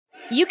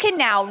You can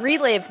now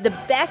relive the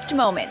best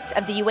moments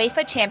of the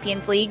UEFA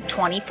Champions League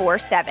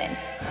 24/7.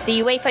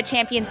 The UEFA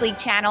Champions League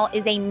channel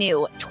is a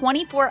new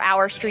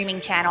 24-hour streaming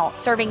channel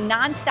serving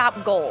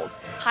non-stop goals,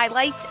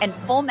 highlights, and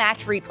full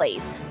match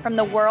replays from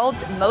the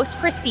world's most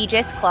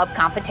prestigious club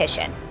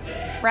competition.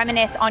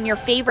 Reminisce on your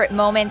favorite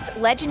moments,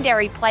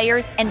 legendary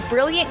players, and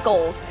brilliant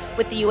goals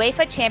with the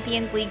UEFA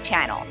Champions League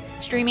channel,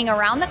 streaming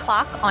around the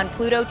clock on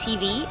Pluto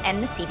TV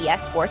and the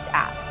CBS Sports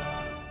app.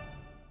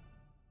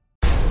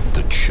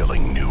 The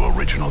chilling new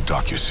original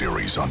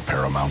docuseries on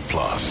Paramount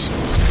Plus.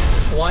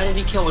 Why did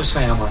he kill his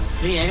family?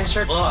 The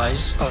answer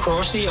lies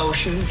across the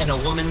ocean in a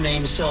woman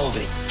named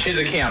Sylvie. She's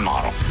a Ken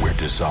model. Where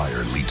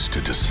desire leads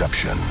to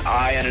deception.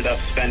 I ended up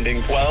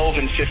spending $12,000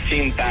 and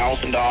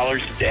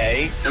 $15,000 a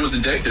day. It was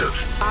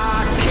addictive.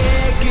 I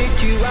can't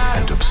get you out.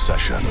 And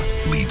obsession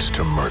leads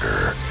to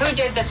murder. Who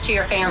did this to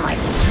your family?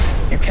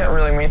 You can't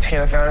really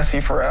maintain a fantasy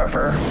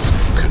forever.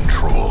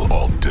 Control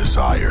Alt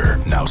Desire.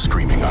 Now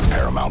streaming on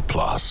Paramount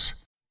Plus.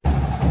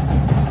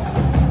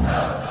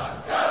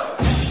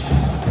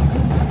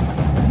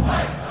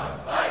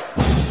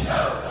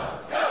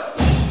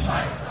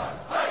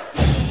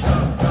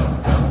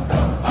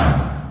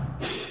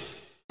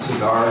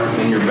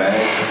 In your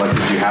bag? Like,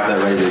 did you have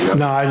that ready to go?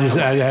 No, I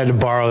had to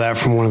borrow that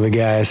from one of the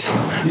guys.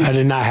 I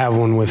did not have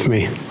one with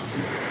me.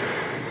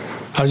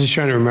 I was just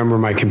trying to remember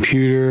my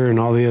computer and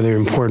all the other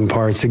important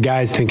parts. The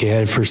guys think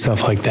ahead for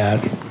stuff like that.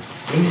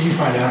 When did you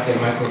find out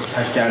that Michael's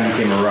touchdown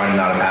became a run,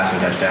 not a passing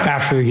touchdown?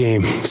 After the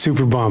game,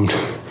 super bummed.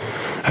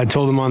 I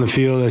told him on the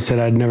field, I said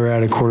I'd never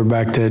had a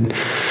quarterback that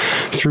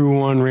threw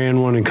one,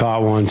 ran one, and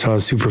caught one, so I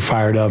was super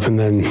fired up, and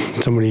then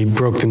somebody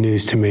broke the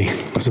news to me.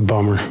 It was a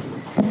bummer.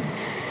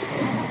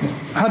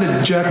 How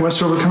did Jack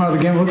Westover come out of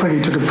the game? It looked like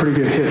he took a pretty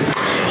good hit.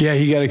 Yeah,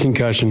 he got a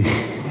concussion.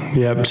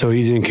 Yep, so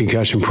he's in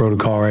concussion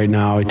protocol right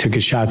now. He took a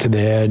shot to the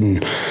head,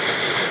 and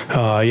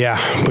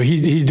but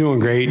he's doing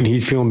great, and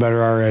he's feeling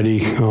better already.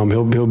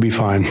 He'll be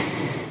fine.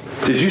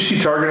 Did you see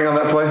targeting on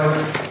that play?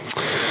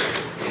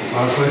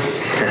 Honestly?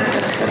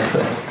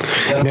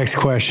 Next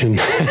question.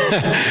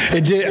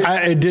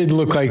 It did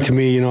look like to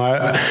me,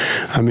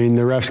 I mean,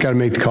 the refs got to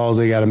make the calls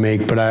they got to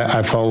make, but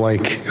I felt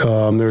like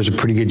there was a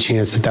pretty good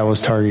chance that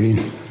was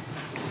targeting.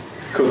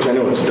 Coach, I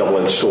know it's a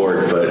double-edged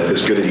sword, but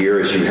as good a year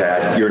as you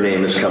had, your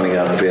name is coming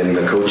up in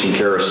the coaching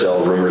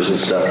carousel, rumors and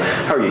stuff.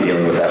 How are you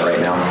dealing with that right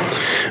now?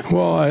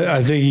 Well,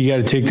 I think you got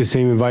to take the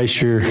same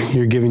advice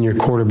you're giving your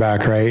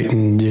quarterback, right?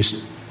 And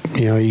just,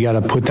 you got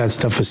to put that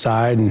stuff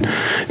aside and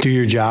do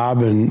your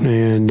job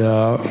and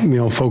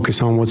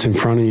focus on what's in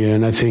front of you.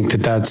 And I think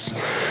that's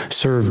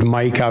served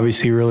Mike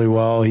obviously really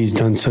well. He's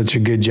done such a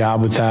good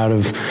job with that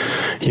of,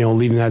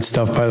 leaving that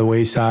stuff by the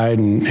wayside.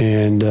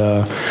 And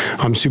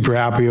I'm super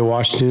happy at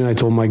Washington. I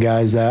told my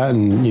guys that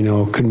and,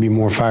 couldn't be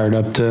more fired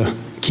up to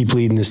keep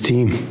leading this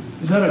team.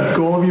 Is that a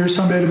goal of yours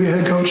someday to be a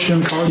head coach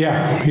in college?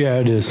 Yeah,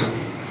 it is.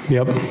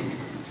 Yep.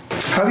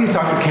 How have you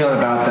talked with Kalen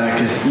about that?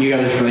 Because you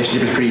guys'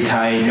 relationship is pretty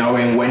tight,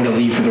 knowing when to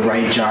leave for the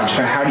right job.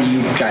 How do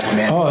you guys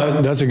manage?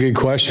 Oh, that's a good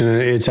question.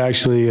 It's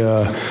actually,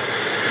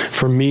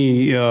 for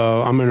me,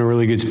 I'm in a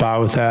really good spot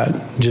with that.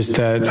 Just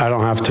that I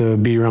don't have to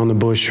beat around the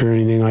bush or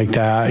anything like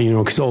that,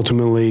 because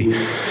ultimately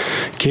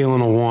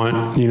Kalen will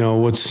want,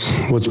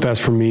 what's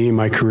best for me in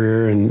my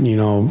career. And,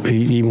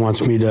 he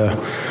wants me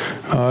to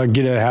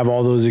get to have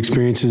all those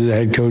experiences as a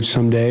head coach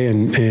someday.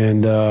 And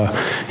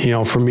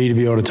for me to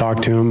be able to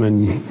talk to him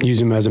and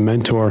use him as a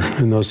mentor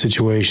in those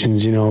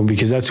situations,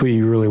 because that's what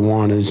you really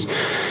want is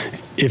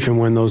if and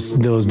when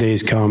those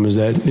days come is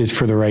that it's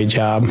for the right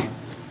job.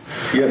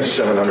 You had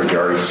 700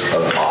 yards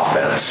of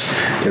offense.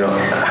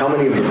 How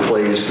many of the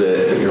plays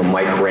that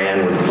Mike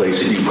ran were the plays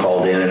that you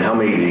called in, and how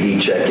many did he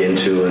check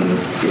into?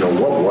 And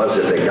what was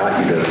it that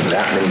got you to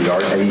that many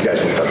yards? And you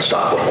guys looked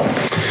unstoppable.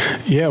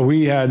 Yeah,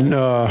 we had.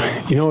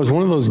 It was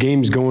one of those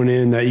games going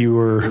in that you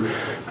were.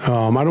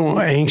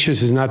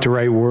 Anxious is not the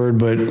right word,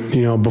 but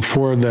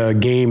before the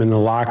game in the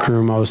locker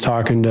room, I was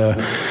talking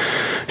to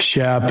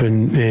Shep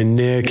and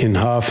Nick and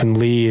Huff and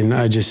Lee, and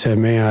I just said,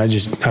 man, I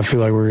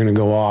feel like we're going to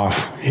go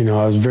off. I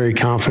was very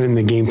confident in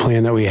the game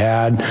plan that we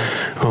had,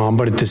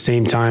 but at the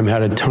same time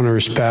had a ton of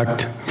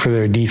respect for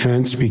their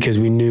defense because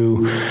we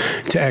knew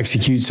to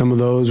execute some of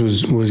those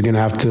was going to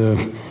have to,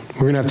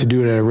 we're going to have to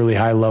do it at a really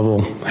high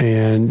level.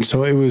 And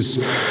so it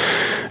was,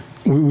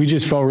 we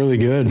just felt really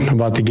good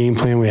about the game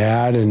plan we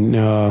had, and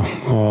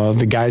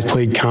the guys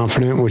played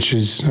confident, which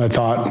is, I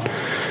thought,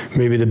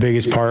 maybe the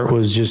biggest part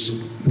was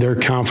just their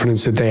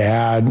confidence that they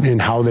had in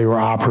how they were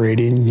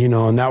operating,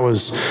 and that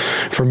was,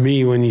 for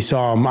me, when you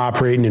saw them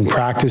operating in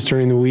practice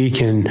during the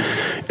week, and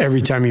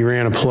every time you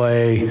ran a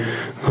play,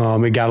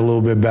 it got a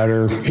little bit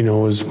better,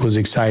 was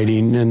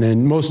exciting. And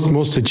then most of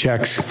the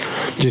checks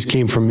just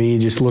came from me,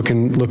 just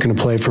looking to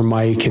play for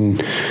Mike and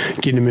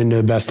getting him into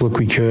the best look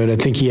we could. I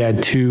think he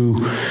had two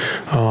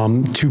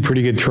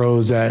pretty good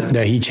throws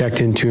that he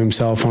checked into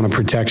himself on a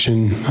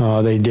protection.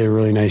 They did a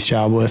really nice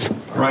job with.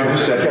 Ryan, I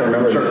can't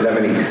remember that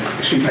many.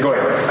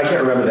 I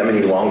can't remember that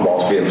many long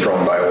balls being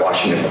thrown by a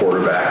Washington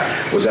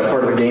quarterback. Was that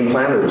part of the game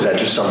plan, or was that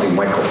just something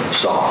Michael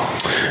saw?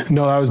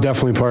 No, that was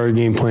definitely part of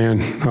the game plan.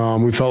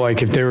 We felt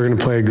like if they were going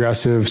to play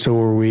aggressive, so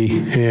were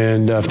we.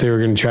 And if they were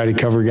going to try to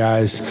cover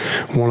guys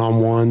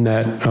one-on-one,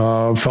 that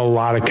felt a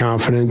lot of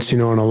confidence,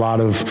 and a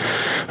lot of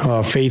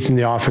faith in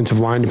the offensive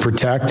line to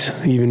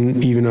protect,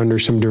 even under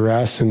some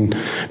duress, and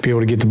be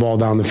able to get the ball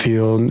down the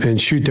field. And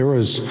shoot, there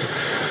was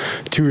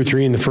 2 or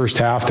 3 in the first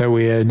half that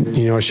we had,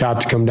 a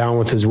shot to come down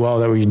with as well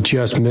that we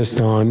just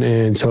missed on.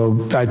 And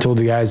so I told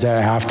the guys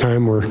that at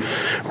halftime, we're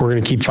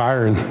going to keep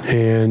firing.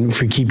 And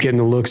if we keep getting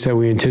the looks that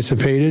we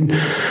anticipated,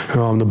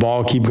 the ball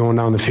will keep going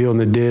down the field,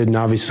 and it did. And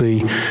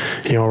obviously,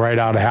 right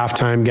out of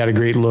halftime, got a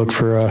great look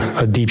for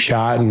a deep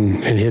shot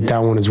and hit that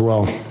one as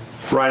well.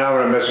 Ryan, I'm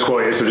going to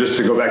misquote you, so just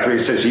to go back to what you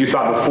said, so you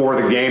thought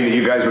before the game that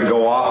you guys would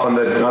go off on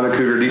the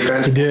Cougar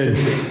defense? We did.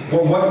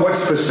 Well, what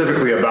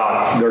specifically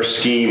about their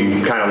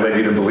scheme kind of led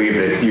you to believe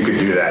that you could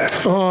do that?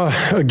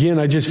 Again,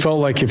 I just felt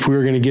like if we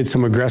were going to get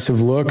some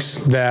aggressive looks,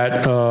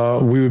 that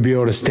we would be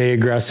able to stay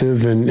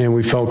aggressive, and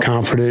we felt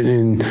confident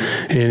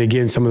in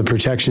again, some of the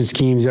protection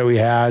schemes that we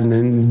had,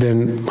 and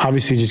then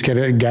obviously just get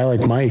a guy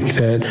like Mike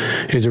that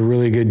is a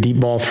really good deep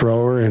ball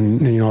thrower,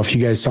 and if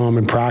you guys saw him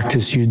in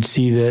practice, you'd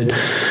see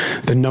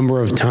that the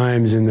number of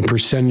times and the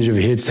percentage of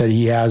hits that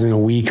he has in a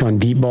week on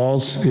deep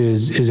balls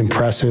is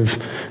impressive,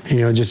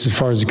 just as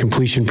far as the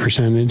completion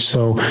percentage.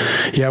 So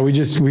yeah,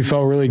 we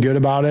felt really good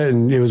about it,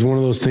 and it was one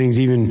of those things.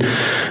 Even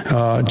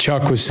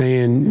Chuck was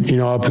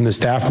saying, up in the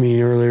staff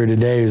meeting earlier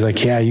today, he was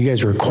like, yeah, you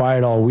guys were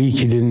quiet all week.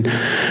 You didn't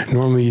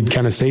normally, you'd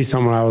kind of say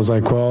something. I was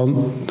like,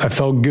 well, I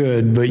felt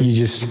good, but you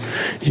just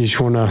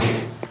want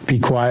to be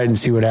quiet and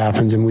see what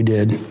happens, and we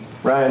did.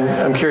 Ryan,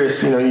 I'm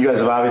curious, you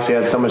guys have obviously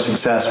had so much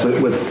success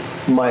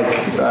with Mike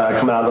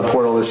coming out of the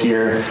portal this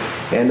year,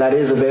 and that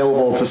is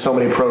available to so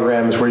many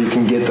programs where you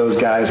can get those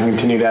guys and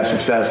continue to have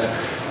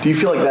success. Do you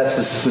feel like that's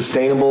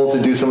sustainable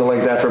to do something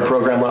like that for a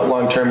program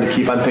long term, to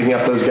keep on picking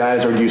up those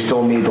guys, or do you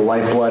still need the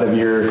lifeblood of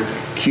your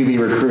QB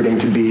recruiting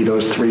to be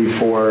those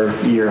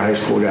 3-4 year high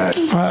school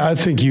guys? I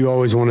think you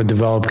always want to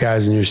develop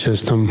guys in your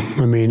system.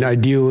 I mean,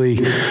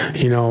 ideally,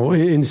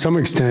 in some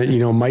extent,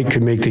 Mike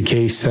could make the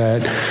case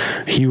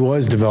that he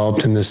was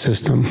developed in the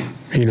system.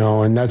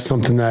 And that's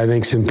something that I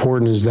think is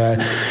important, is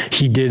that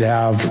he did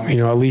have,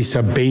 at least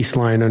a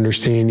baseline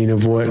understanding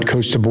of what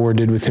Coach DeBoer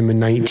did with him in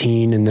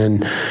 19, and then,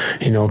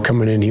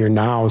 coming in here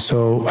now.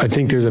 So I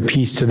think there's a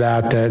piece to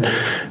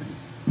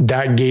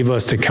that gave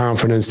us the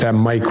confidence that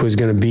Mike was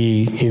going to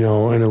be,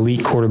 an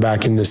elite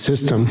quarterback in the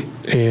system.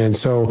 And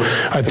so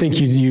I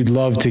think you'd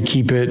love to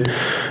keep it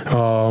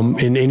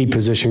in any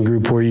position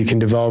group where you can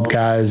develop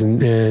guys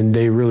and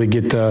they really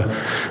get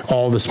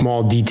all the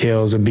small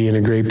details of being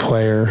a great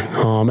player.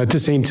 At the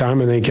same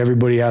time, I think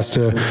everybody has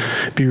to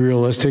be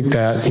realistic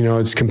that,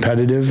 it's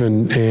competitive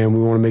and we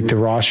want to make the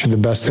roster the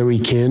best that we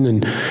can.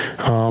 And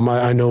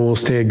I know we'll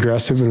stay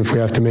aggressive, and if we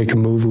have to make a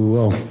move, we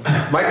will.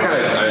 Mike kind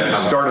of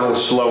started a little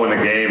slow in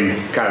the game,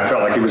 kind of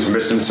felt like he was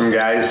missing some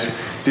guys.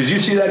 Did you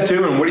see that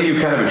too, and what do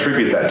you kind of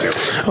attribute that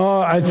to?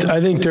 I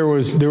think there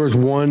was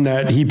one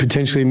that he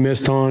potentially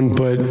missed on,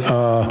 but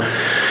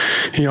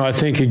I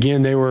think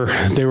again they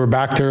were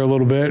back there a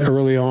little bit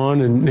early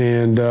on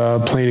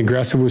and playing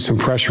aggressive with some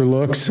pressure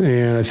looks,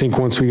 and I think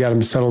once we got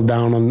him settled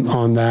down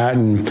on that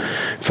and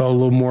felt a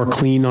little more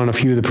clean on a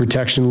few of the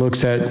protection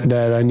looks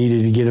that I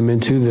needed to get him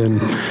into, then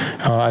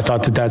I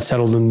thought that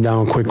settled him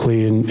down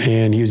quickly,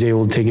 and he was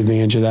able to take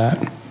advantage of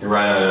that.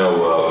 Ryan, I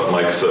know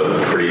Mike's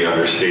a pretty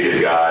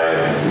understated guy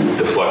and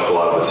deflects a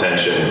lot of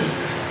attention.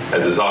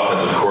 As his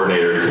offensive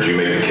coordinator, could you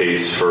make the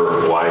case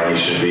for why he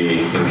should be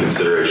in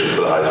consideration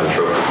for the Heisman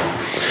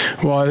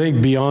Trophy? Well, I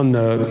think beyond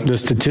the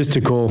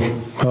statistical,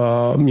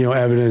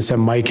 evidence that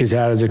Mike has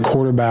had as a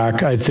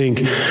quarterback, I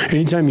think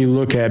anytime you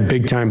look at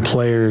big-time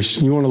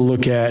players, you want to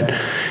look at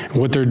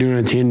what they're doing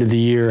at the end of the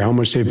year, how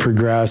much they've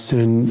progressed,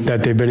 and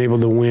that they've been able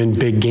to win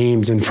big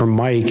games. And for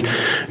Mike,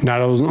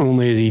 not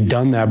only has he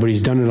done that, but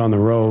he's done it on the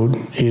road,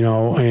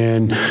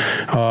 and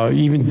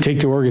even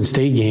take the Oregon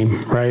State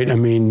game, right? I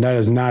mean, that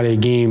is not a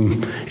game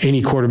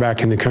any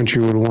quarterback in the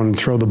country would want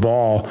to throw the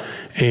ball,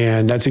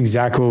 and that's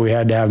exactly what we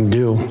had to have him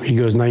do. He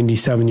goes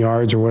 97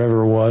 yards or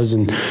whatever it was,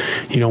 and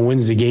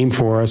wins the game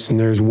for us. And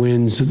there's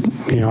wins,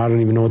 I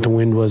don't even know what the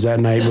wind was that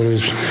night, but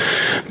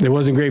it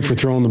wasn't great for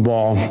throwing the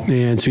ball.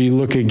 And so you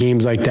look at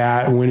games like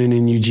that, winning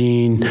in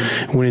Eugene,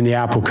 winning the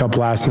Apple Cup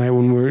last night,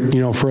 when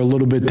we're for a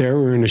little bit there,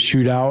 we were in a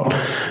shootout.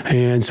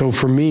 And so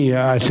for me,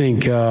 I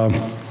think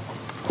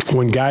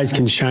when guys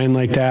can shine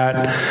like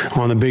that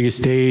on the biggest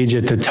stage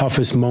at the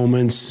toughest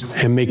moments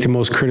and make the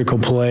most critical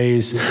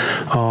plays,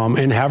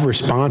 and have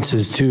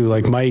responses too.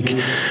 Like Mike,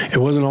 it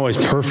wasn't always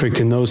perfect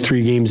in those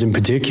 3 games in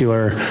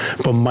particular,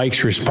 but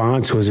Mike's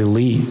response was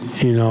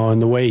elite,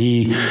 and the way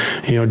he,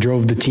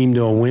 drove the team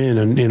to a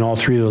win in all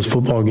 3 of those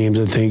football games,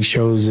 I think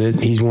shows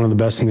that he's one of the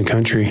best in the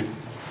country.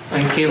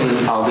 And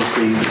Kalen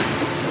obviously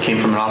came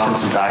from an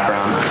offensive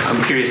background.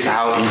 I'm curious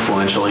how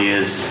influential he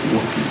is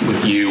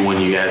with you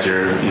when you guys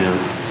are,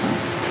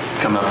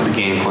 coming up with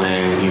the game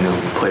plan,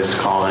 plays to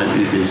call it.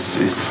 Is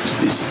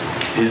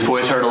his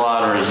voice heard a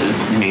lot, or is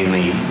it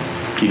mainly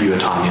give you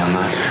autonomy on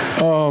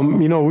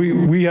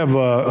that? We have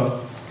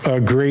a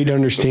great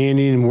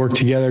understanding and work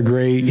together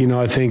great.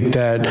 I think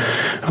that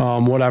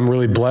what I'm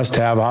really blessed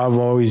to have, I've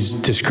always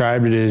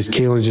described it as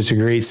Kalen's just a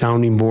great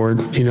sounding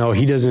board.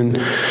 He doesn't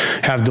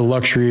have the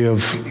luxury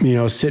of,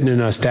 sitting in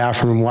a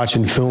staff room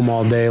watching film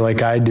all day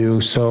like I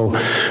do. So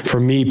for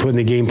me, putting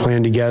the game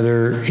plan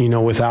together,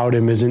 without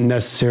him isn't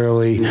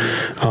necessarily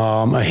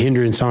a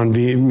hindrance on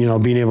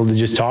being able to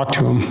just talk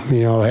to him.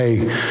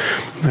 Hey,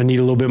 I need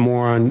a little bit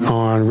more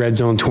on red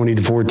zone 20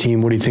 to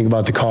 14. What do you think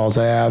about the calls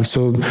I have?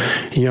 So,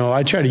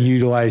 I try to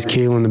utilize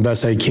Kalen the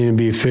best I can and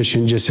be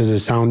efficient just as a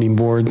sounding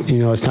board.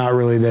 It's not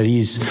really that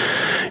he's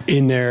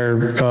in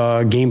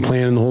there game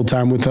planning the whole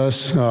time with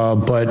us,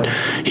 but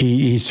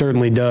he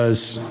certainly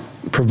does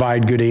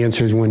provide good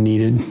answers when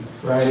needed.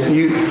 Right.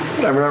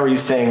 I remember you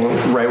saying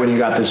right when you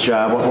got this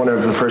job, one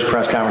of the first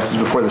press conferences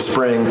before the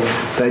spring,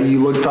 that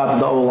you thought that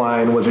the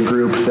O-line was a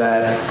group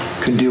that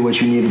could do what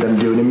you needed them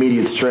to do, an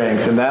immediate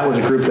strength. And that was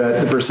a group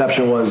that the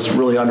perception was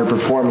really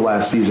underperformed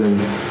last season.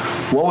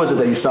 What was it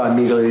that you saw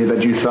immediately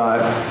that you thought,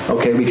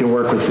 okay, we can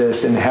work with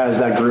this, and has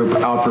that group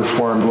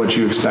outperformed what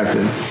you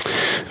expected?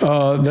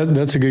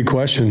 That's a good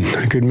question.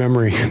 A good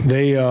memory.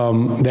 They've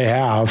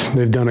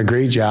done a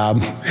great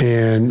job,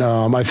 and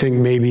I think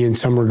maybe in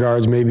some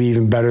regards, maybe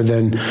even better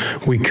than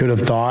we could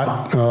have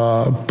thought.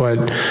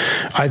 But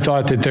I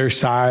thought that their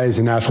size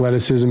and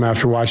athleticism,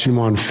 after watching them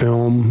on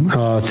film,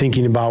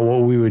 thinking about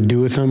what we would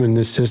do with them in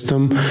this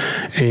system,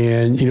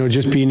 and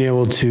just being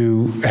able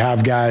to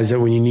have guys that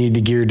when you need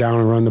to gear down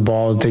and run the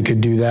ball, that they could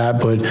do that,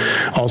 but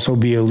also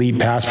be elite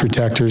pass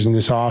protectors in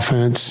this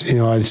offense.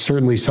 I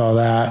certainly saw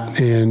that,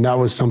 and that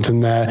was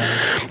something that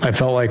I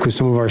felt like with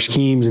some of our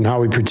schemes and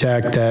how we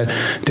protect, that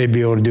they'd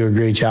be able to do a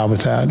great job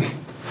with that.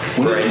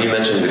 Brian, you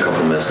mentioned a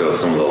couple minutes ago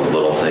some of the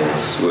little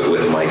things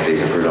with Mike that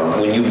he's improved on.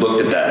 When you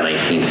looked at that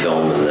 19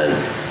 film and then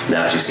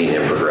now that you've seen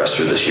him progress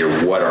through this year,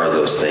 what are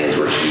those things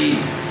where he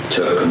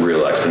took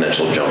real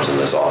exponential jumps in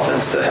this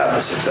offense to have the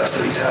success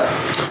that he's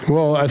had?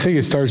 Well, I think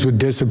it starts with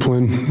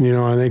discipline.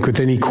 I think with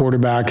any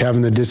quarterback,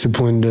 having the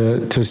discipline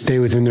to stay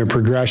within their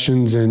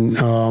progressions. And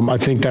I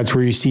think that's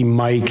where you see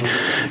Mike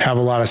have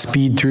a lot of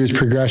speed through his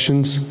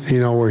progressions,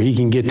 where he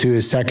can get to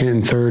his second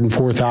and third and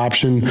fourth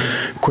option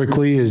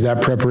quickly, is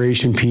that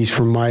preparation piece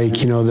for Mike,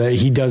 that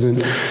he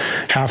doesn't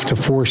have to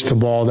force the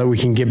ball, that we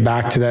can get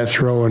back to that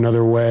throw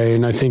another way.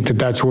 And I think that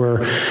that's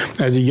where,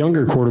 as a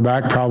younger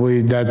quarterback,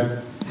 probably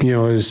that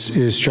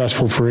is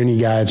stressful for any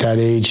guy at that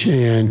age.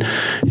 And,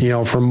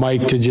 for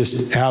Mike to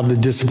just have the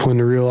discipline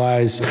to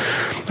realize,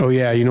 oh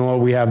yeah, you know what,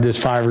 we have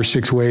this 5 or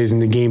 6 ways in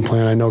the game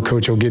plan. I know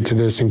coach will get to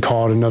this and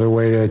call it another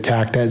way to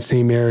attack that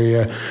same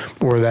area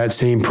or that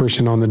same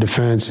person on the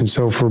defense. And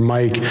so for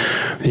Mike,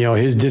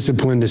 his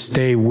discipline to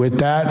stay with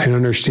that and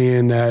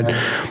understand that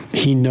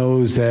he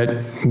knows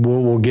that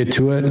we'll get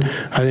to it.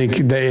 I think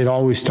that it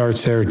always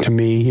starts there to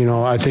me.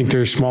 I think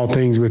there's small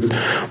things with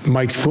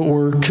Mike's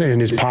footwork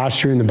and his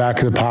posture in the back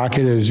of the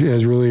pocket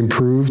has really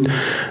improved.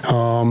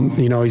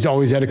 He's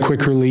always had a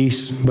quick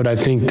release, but I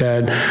think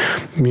that,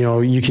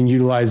 you can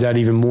utilize that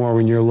even more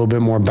when you're a little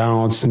bit more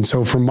balanced. And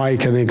so for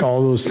Mike, I think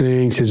all those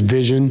things, his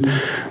vision,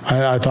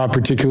 I thought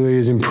particularly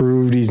has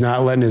improved. He's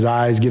not letting his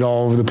eyes get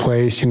all over the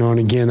place, and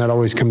again, that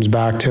always comes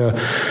back to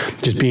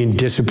just being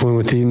disciplined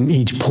within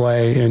each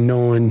play and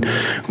knowing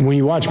when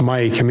you watch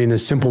Mike, the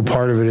simple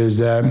part of it is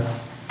that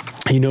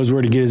he knows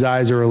where to get his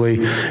eyes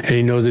early, and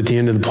he knows at the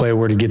end of the play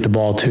where to get the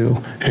ball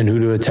to and who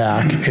to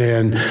attack.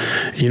 And,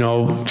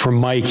 for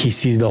Mike, he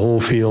sees the whole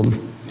field.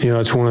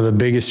 It's one of the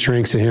biggest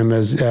strengths of him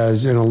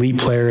as an elite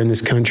player in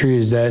this country,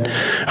 is that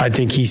I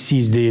think he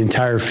sees the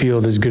entire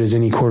field as good as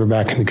any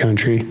quarterback in the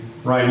country.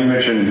 Ryan, you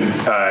mentioned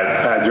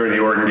during the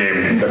Oregon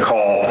game, the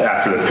call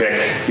after the pick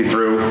he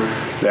threw,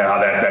 how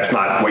that's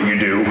not what you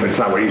do. It's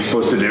not what he's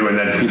supposed to do. And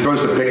then he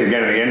throws the pick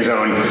again in the end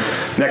zone.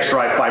 Next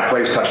drive, 5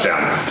 plays,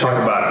 touchdown.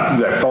 Talk about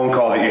that phone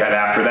call that you had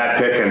after that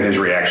pick and his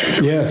reaction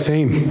to it. Yeah,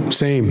 same.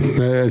 So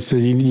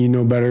you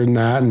know better than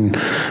that.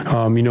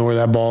 And you know where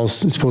that ball's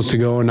supposed to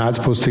go and not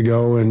supposed to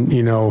go. And,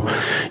 you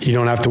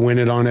don't have to win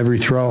it on every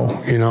throw,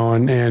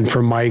 and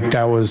for Mike,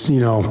 that was,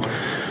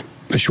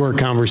 a short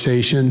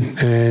conversation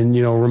and,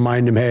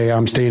 remind him, hey,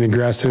 I'm staying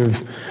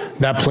aggressive.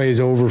 That play's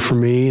over for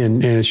me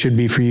and it should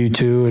be for you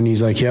too. And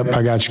he's like, yep,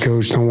 I got you,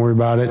 coach. Don't worry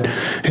about it.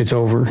 It's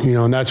over.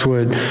 And that's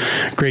what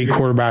great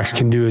quarterbacks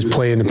can do, is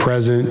play in the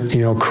present,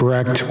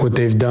 correct what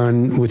they've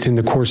done within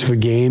the course of a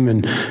game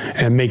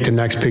and make the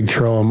next big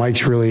throw. And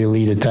Mike's really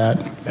elite at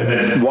that. And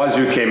then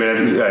Wazoo came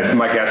in,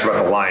 Mike asked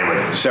about the line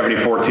with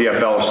 74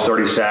 TFLs,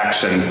 30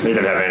 sacks, and they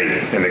didn't have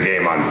any in the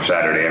game on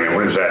Saturday.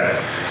 What does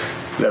that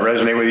Does that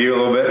resonate with you a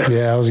little bit?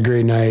 Yeah, it was a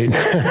great night.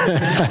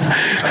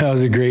 That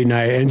was a great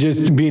night. And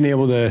just being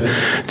able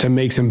to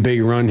make some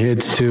big run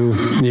hits too,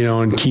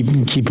 and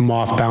keep them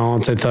off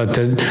balance. I thought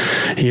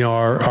that,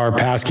 our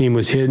pass game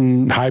was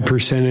hitting high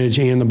percentage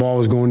and the ball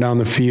was going down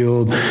the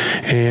field.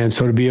 And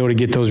so to be able to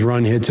get those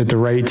run hits at the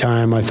right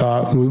time, I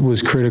thought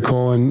was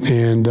critical.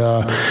 And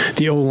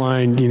the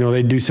O-line,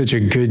 they do such a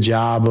good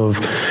job of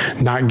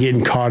not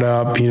getting caught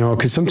up,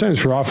 because sometimes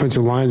for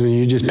offensive lines, when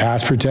you're just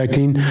pass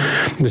protecting,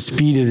 the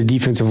speed of the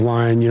defensive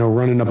line,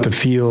 running up the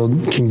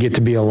field can get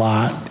to be a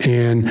lot.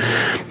 And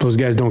those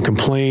guys don't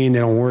complain. They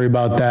don't worry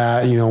about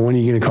that. When are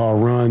you going to call a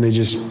run?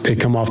 They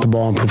come off the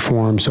ball and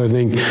perform. So I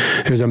think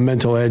there's a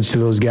mental edge to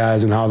those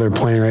guys, and how they're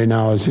playing right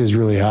now is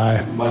really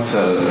high. Mike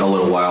said a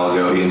little while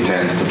ago he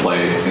intends to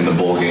play in the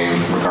bowl game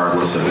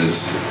regardless of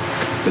his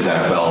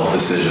NFL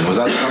decision. Was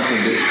that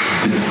something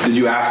did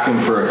you ask him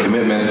for a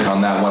commitment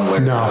on that one way or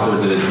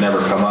another? Did it never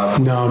come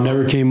up? No,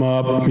 never came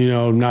up.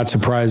 Not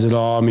surprised at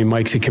all. I mean,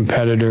 Mike's a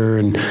competitor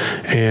and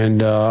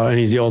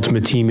he's the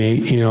ultimate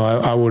teammate.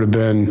 I would have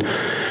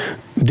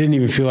didn't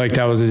even feel like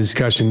that was a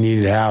discussion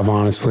needed to have,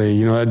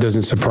 honestly. That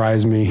doesn't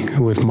surprise me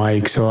with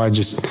Mike. So I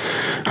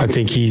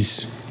think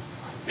he's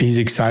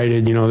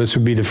excited. This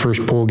would be the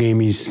first bowl game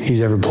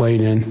he's ever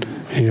played in.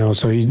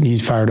 So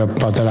he's fired up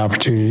about that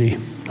opportunity.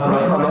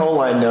 On the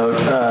O-line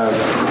note,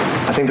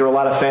 I think there were a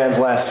lot of fans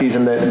last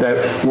season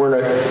that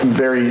weren't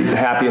very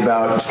happy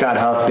about Scott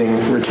Huff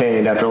being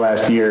retained after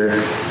last year.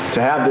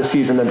 To have the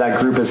season that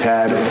group has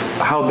had,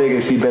 how big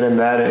has he been in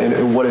that,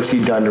 and what has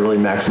he done to really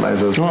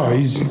maximize those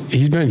guys? Oh,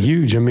 he's been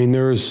huge. I mean,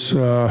 there's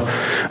a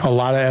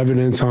lot of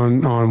evidence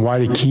on why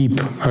to keep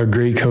a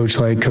great coach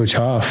like Coach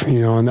Huff,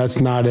 and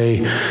that's not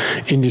a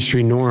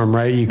industry norm,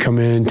 right? You come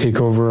in, take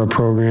over a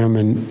program,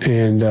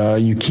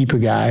 and you keep a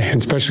guy,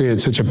 especially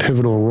at such a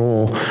pivotal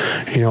role,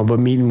 but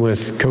meeting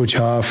with Coach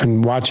Huff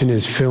and watching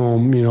his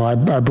film,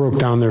 I broke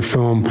down their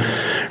film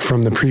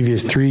from the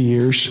previous 3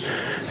 years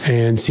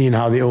and seeing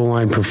how the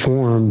O-line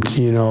performed,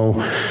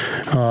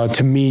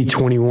 to me,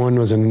 21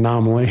 was an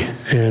anomaly,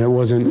 and it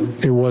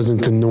wasn't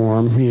the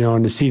norm,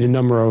 and to see the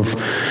number of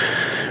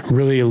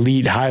really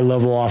elite,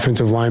 high-level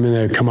offensive linemen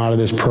that have come out of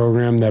this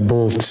program that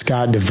both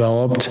Scott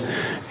developed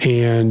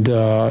and,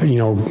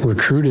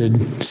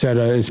 recruited,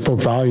 it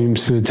spoke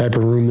volumes to the type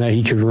of room that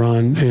he could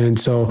run. And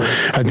so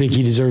I think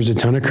he deserves a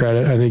ton of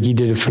credit. I think he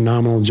did a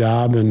phenomenal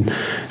job, and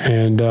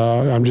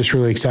I'm just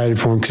really excited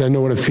for him because I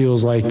know what it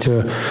feels like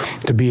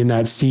to be in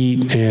that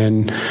seat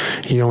and,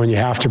 when you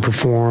have to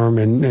perform,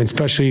 and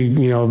especially,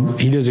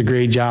 he does a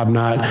great job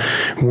not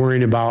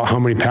worrying about how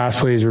many pass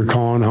plays we're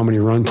calling, how many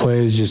run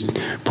plays, just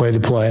play the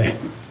play.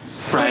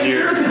 Right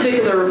here. Is there a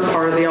particular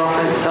part of the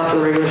offense after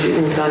the regular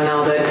season's done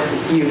now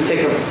that you take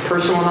a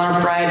personal amount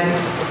of pride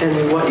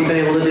in what you've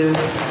been able to do?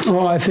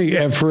 Well, I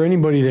think for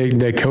anybody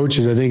that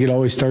coaches, I think it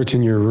always starts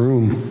in your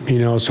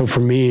room, So for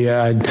me,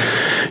 I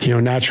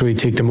naturally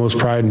take the most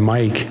pride in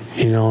Mike,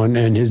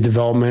 and his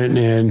development,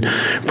 and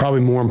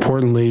probably more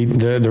importantly,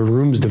 the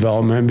room's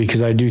development,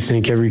 because I do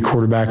think every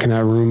quarterback in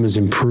that room is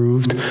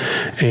improved.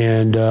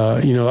 And,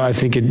 I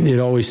think it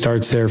always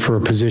starts there for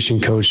a position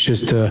coach,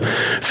 just to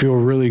feel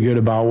really good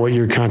about what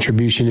your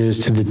contribution is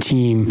to the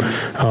team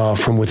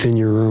from within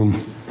your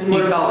room. And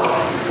what about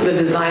the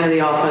design of the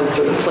offense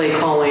or the play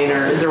calling,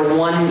 or is there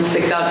one that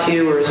sticks out to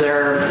you, or is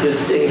there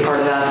just any part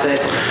of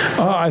that?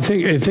 I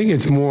think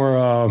it's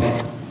more.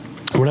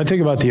 When I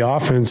think about the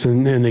offense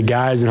and the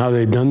guys and how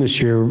they've done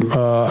this year,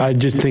 I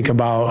just think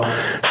about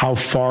how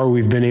far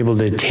we've been able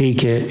to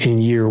take it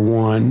in year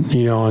one,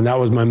 and that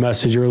was my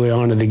message early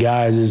on to the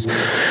guys is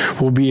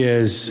we'll be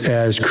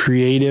as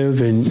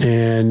creative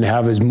and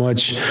have as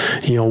much,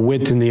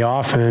 width in the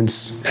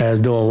offense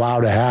as they'll allow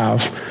to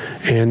have.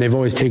 And they've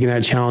always taken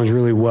that challenge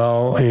really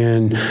well.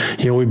 And,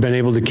 we've been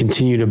able to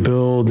continue to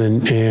build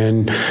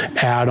and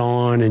add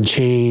on and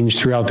change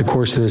throughout the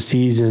course of the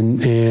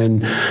season.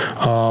 And,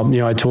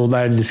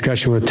 I had a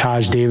discussion with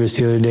Taj Davis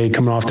the other day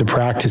coming off the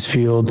practice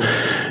field.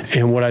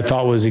 And what I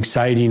thought was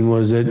exciting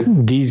was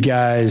that these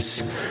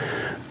guys,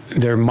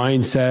 their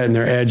mindset and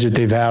their edge that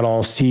they've had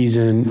all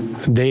season,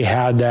 they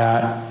had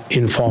that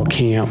in fall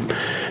camp.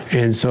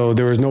 And so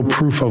there was no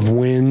proof of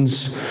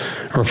wins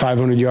or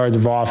 500 yards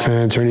of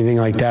offense or anything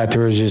like that.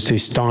 There was just a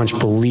staunch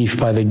belief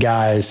by the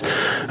guys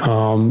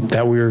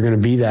that we were going to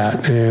be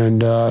that.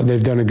 And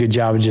they've done a good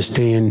job of just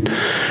staying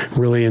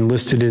really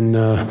enlisted in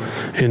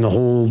the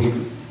whole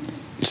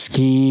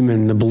scheme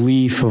and the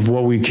belief of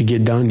what we could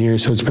get done here.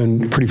 So it's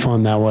been pretty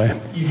fun that way.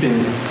 You've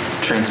been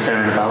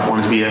transparent about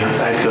wanting to be a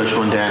head coach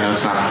one day. I know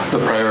it's not the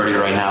priority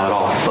right now at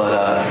all,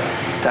 but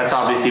that's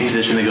obviously a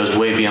position that goes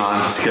way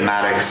beyond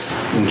schematics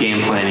and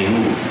game planning.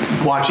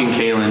 Watching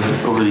Kalen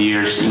over the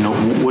years,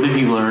 what have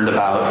you learned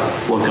about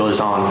what goes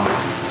on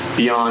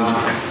beyond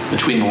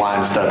between the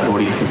lines stuff, and what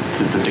do you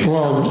think the biggest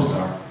challenges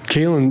are?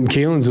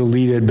 Kalen's a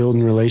lead at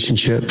building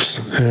relationships,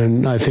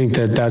 and I think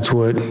that's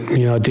what,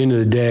 at the end of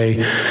the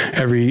day,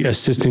 every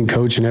assistant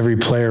coach and every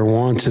player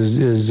wants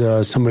is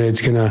somebody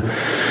that's going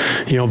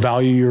to,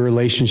 value your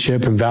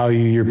relationship and value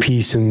your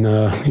piece and,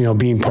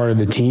 being part of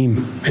the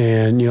team.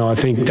 And, I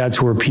think that's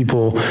where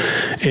people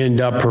end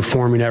up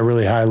performing at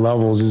really high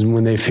levels, is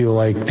when they feel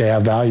like they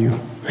have value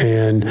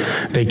and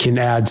they can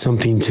add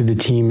something to the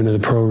team and to the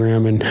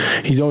program. And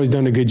he's always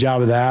done a good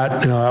job of that.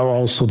 I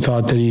also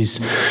thought that he's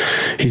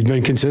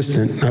been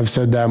consistent. I've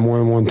said that more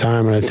than one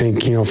time. And I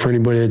think, for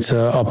anybody that's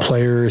a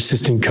player,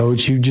 assistant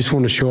coach, you just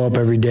want to show up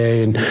every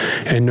day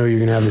and know you're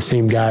going to have the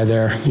same guy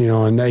there,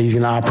 and that he's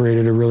going to operate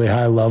at a really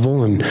high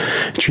level and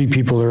treat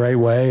people the right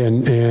way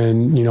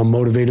and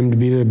motivate them to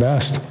be their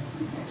best.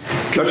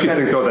 Don't you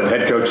think, though, that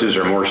head coaches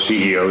are more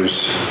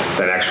CEOs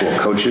than actual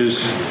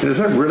coaches? And is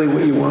that really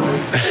what you want?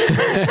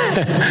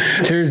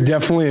 There's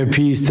definitely a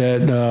piece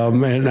that,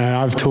 and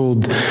I've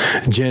told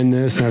Jen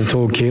this, and I've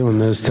told Kalen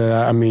this, that,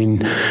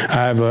 I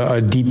have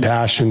a deep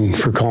passion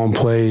for calling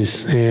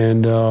plays.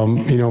 And,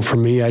 for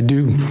me, I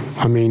do.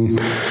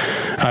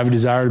 I have a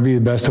desire to be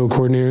the best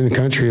O-coordinator in the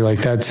country.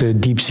 Like, that's a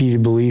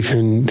deep-seated belief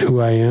in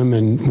who I am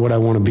and what I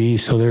want to be.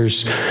 So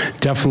there's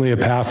definitely a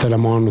path that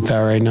I'm on with that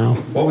right now.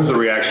 What was the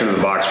reaction in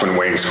the box when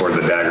Wayne scored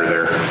the dagger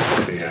there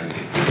at the end?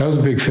 That was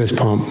a big fist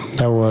pump.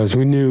 That was.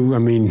 We knew,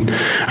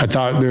 I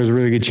thought there was a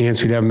really good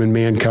chance we'd have him in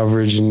man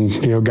coverage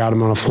and, got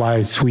him on a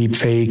fly sweep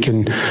fake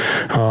and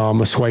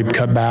a swipe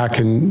cut back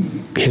and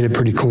hit it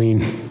pretty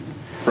clean.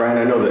 Brian,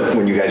 I know that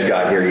when you guys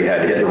got here, you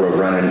had to hit the road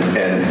running,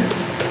 and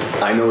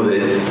I know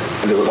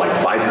that there were like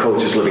 5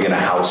 coaches living in a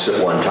house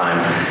at one time.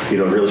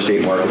 Real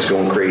estate market's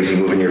going crazy,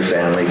 moving your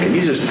family. Can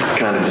you just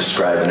kind of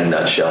describe in a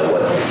nutshell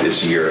what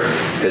this year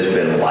has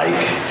been like?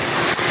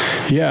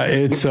 Yeah,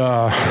 it's,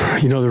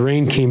 the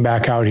rain came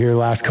back out here the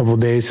last couple of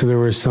days, so there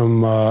was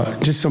some,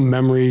 just some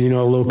memories, a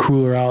little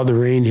cooler out, the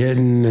rain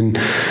hitting, and,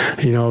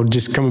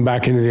 just coming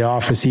back into the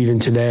office even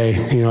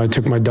today. I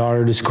took my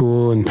daughter to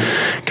school and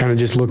kind of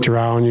just looked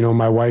around.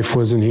 My wife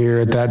wasn't here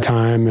at that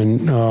time,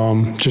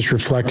 and just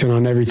reflecting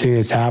on everything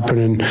that's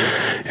happened.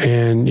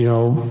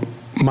 And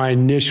my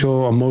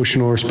initial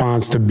emotional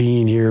response to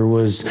being here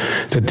was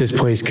that this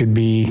place could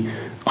be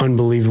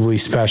unbelievably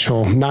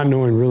special, not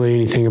knowing really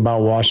anything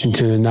about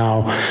Washington, and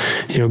now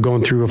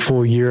going through a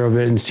full year of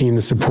it and seeing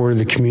the support of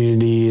the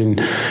community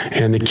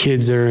and the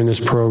kids that are in this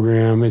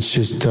program. It's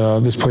just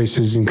this place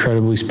is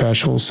incredibly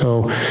special,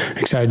 so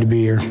excited to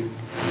be here.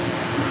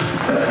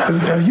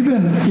 Have you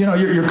been,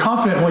 you're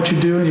confident in what you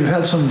do and you've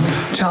had some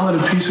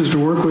talented pieces to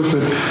work with,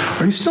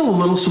 but are you still a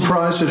little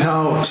surprised at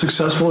how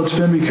successful it's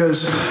been?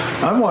 Because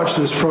I've watched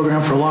this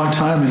program for a long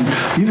time,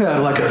 and you've had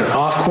like an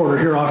off quarter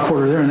here, off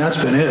quarter there, and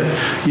that's been it.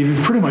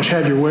 You've pretty much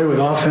had your way with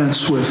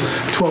offense with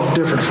 12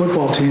 different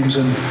football teams,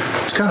 and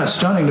it's kind of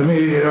stunning to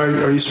me.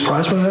 Are you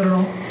surprised by that at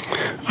all?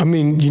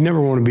 You never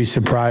want to be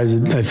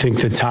surprised. I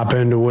think the top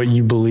end of what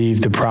you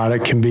believe the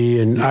product can be,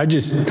 and I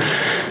just,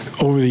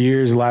 over the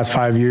years, the last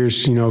 5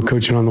 years,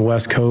 coaching on the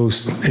West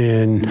Coast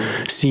and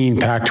seeing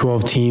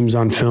Pac-12 teams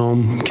on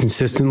film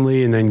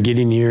consistently, and then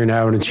getting here and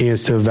having a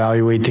chance to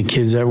evaluate the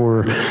kids that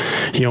were,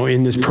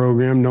 in this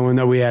program, knowing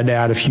that we had to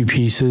add a few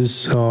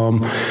pieces,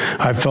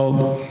 I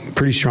felt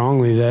pretty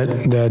strongly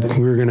that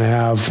we were going to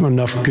have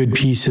enough good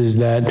pieces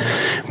that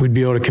we'd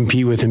be able to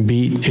compete with and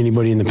beat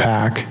anybody in the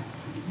pack.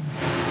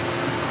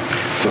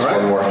 Just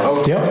one more.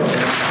 Yep.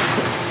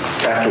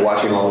 After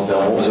watching all the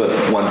film, what was the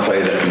one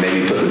play that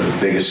maybe put the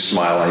biggest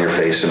smile on your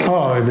face?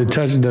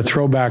 The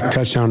throwback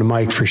touchdown to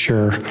Mike for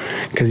sure,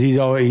 because he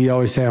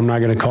always say I'm not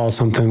going to call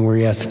something where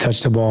he has to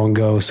touch the ball and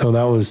go. So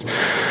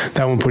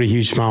that one put a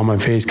huge smile on my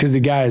face, because the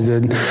guys,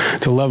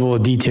 the level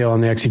of detail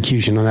and the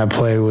execution on that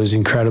play was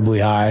incredibly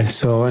high.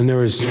 So, and there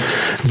was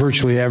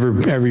virtually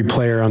every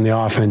player on the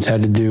offense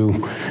had to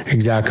do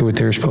exactly what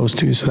they were supposed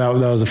to. So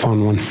that was a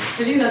fun one.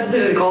 Have you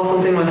hesitated to call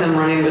something with him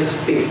running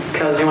just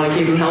because you want to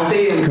keep him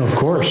healthy? Of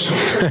course.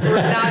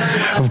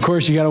 Of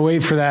course, you got to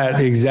wait for that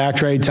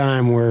exact right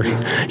time where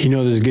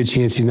there's a good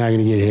chance he's not going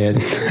to get hit.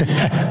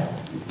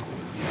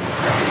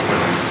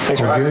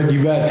 Thanks, Ryan. Good,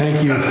 you bet.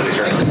 Thank you.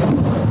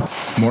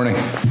 Morning.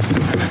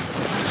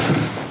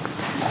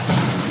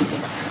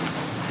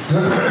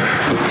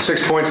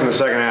 6 points in the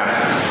second half.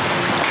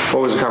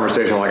 What was the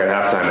conversation like at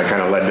halftime that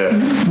kind of led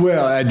to?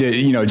 Well, I did,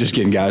 just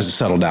getting guys to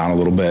settle down a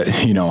little bit.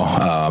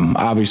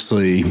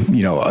 Obviously,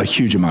 a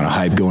huge amount of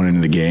hype going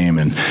into the game,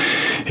 and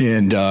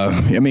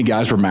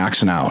guys were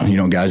maxing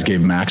out. Guys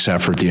gave max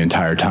effort the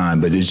entire time,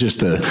 but it's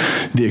just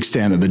the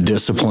extent of the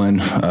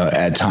discipline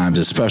at times,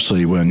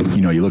 especially when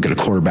you look at a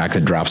quarterback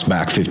that drops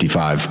back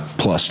 55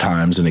 plus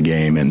times in a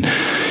game, and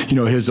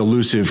his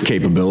elusive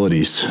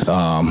capabilities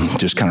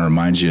just kind of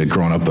reminds you of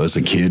growing up as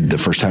a kid, the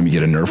first time you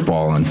get a Nerf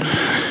ball and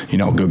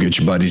go get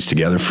your buddies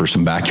together for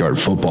some backyard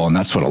football, and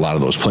that's what a lot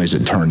of those plays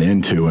had turned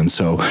into. And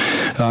so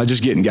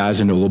just getting guys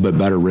into a little bit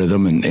better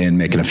rhythm and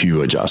making a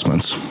few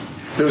adjustments.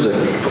 There was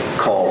a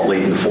call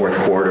late in the fourth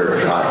quarter.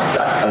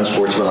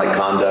 unsportsmanlike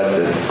conduct,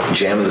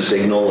 jamming the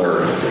signal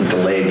or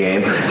delay a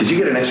game. Did you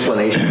get an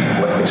explanation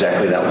of what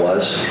exactly that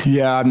was?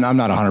 Yeah, I'm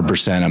not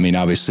 100%. I mean,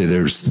 obviously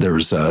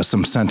there's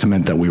some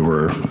sentiment that we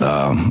were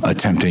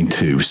attempting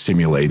to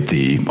simulate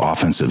the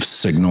offensive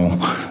signal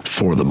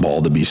for the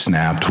ball to be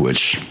snapped,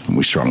 which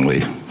we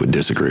strongly would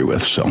disagree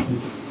with. So.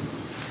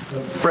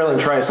 Braylon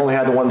Trice only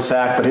had the one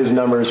sack, but his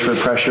numbers for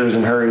pressures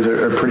and hurries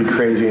are pretty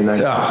crazy in that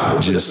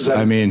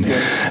game.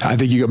 I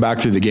think you go back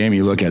through the game,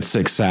 you look at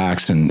 6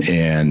 sacks, and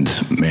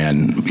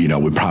man,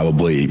 we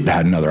probably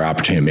had another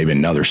opportunity, maybe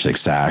another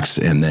 6 sacks,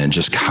 and then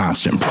just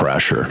constant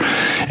pressure.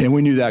 And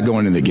we knew that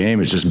going into the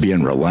game, it's just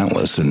being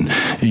relentless. And,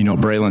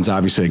 Braylon's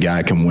obviously a guy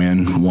that can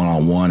win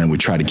one-on-one, and we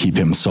try to keep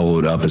him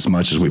soloed up as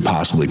much as we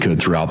possibly could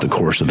throughout the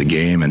course of the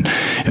game. And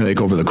I think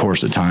over the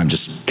course of time,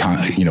 just,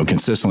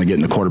 consistently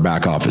getting the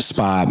quarterback off his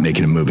spot,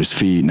 making him move his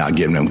feet, not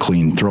giving him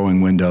clean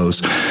throwing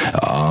windows.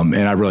 And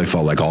I really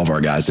felt like all of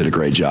our guys did a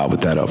great job with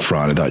that up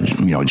front. I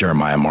thought,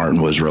 Jeremiah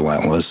Martin was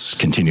relentless,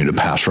 continued to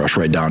pass rush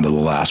right down to the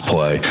last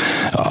play.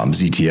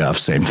 ZTF,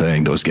 same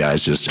thing. Those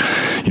guys just,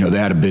 they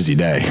had a busy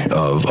day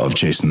of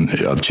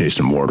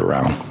chasing Ward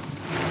around.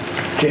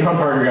 Javon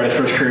Parker got his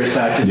first career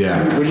sack. He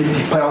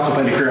also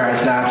played a career high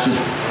snaps.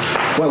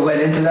 What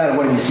led into that, and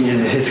what have you seen in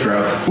his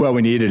growth? Well,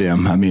 we needed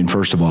him. I mean,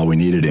 first of all, we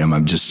needed him.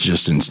 I'm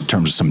just in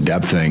terms of some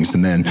depth things,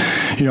 and then,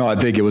 I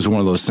think it was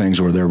one of those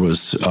things where there was,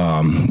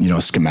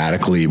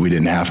 schematically, we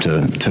didn't have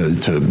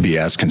to be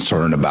as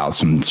concerned about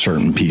some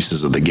certain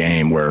pieces of the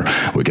game where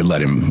we could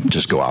let him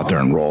just go out there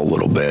and roll a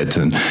little bit.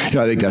 And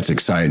I think that's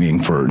exciting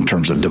in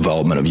terms of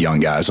development of young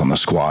guys on the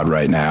squad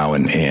right now,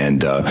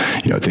 and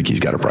I think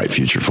he's got a bright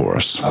future for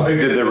us. How big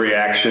did the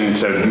reaction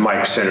to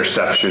Mike's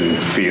interception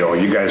feel?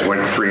 You guys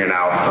went 3 and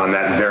out on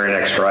that very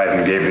next drive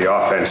and gave the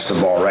offense the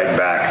ball right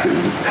back.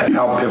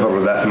 How pivotal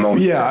was that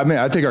moment? Yeah, I mean,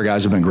 I think our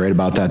guys have been great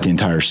about that the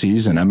entire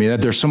season. I mean,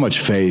 there's so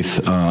much faith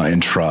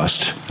and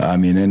trust. I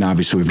mean, and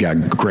obviously we've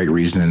got great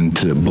reason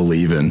to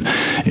believe in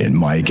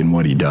Mike and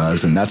what he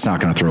does, and that's not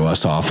going to throw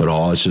us off at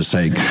all. It's just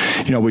like,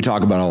 we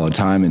talk about all the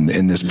time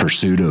in this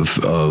pursuit of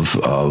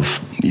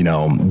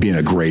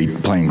being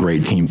playing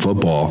great team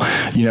football.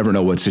 You never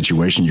know what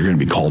situation you're going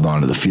to be called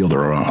onto the field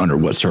or under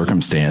what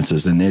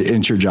circumstances, and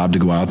it's your job to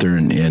go out there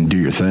and do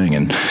your thing.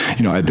 And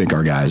I think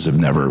our guys they've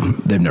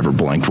never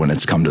blinked when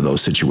it's come to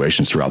those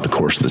situations throughout the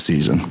course of the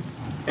season.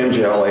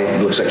 MJLA,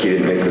 it looks like you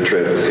didn't make the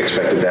trip.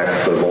 Expected back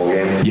for the bowl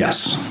game?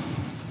 Yes.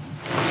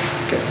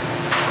 Okay.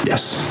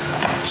 Yes.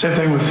 Same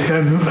thing with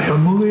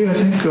Hamuli, I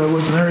think,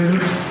 wasn't there either?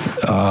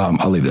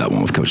 I'll leave that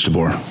one with Coach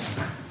DeBoer.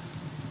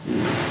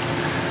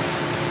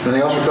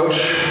 Anything else for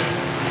Coach?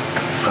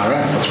 All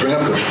right, let's bring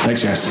up Coach.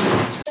 Thanks, guys.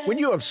 When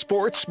you have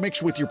sports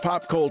mixed with your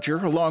pop culture,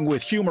 along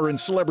with humor and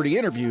celebrity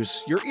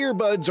interviews, your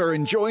earbuds are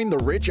enjoying The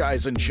Rich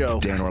Eisen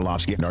Show. Dan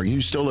Orlovsky, are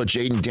you still a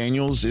Jaden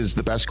Daniels is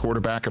the best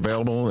quarterback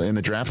available in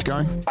the draft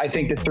guy? I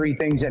think the 3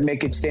 things that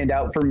make it stand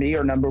out for me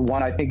are, number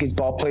 1, I think his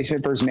ball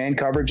placement versus man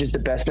coverage is the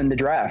best in the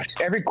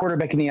draft. Every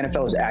quarterback in the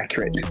NFL is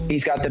accurate.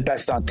 He's got the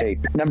best on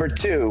tape. Number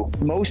 2,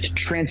 most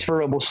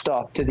transferable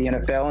stuff to the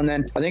NFL. And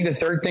then I think the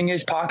 3rd thing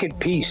is pocket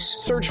peace.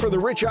 Search for The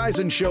Rich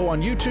Eisen Show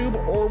on YouTube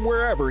or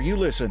wherever you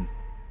listen.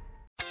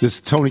 This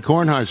is Tony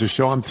Kornheiser's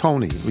show. I'm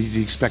Tony.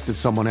 You expected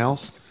someone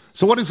else?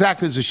 So what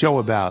exactly is the show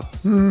about?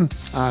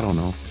 I don't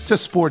know. It's a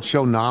sports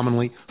show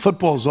nominally.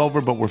 Football's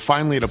over, but we're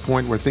finally at a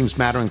point where things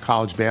matter in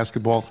college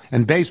basketball,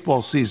 and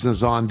baseball season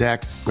is on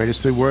deck.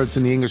 Greatest 3 words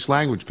in the English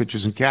language,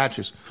 pitchers and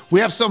catchers. We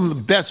have some of the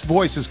best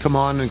voices come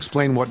on and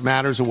explain what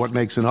matters or what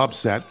makes an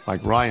upset,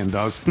 like Ryan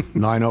does.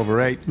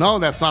 9/8. No,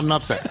 that's not an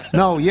upset.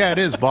 No, yeah, it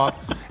is, Bob.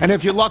 And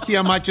if you're lucky,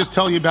 I might just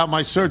tell you about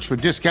my search for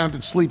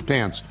discounted sleep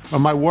pants or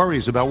my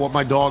worries about what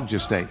my dog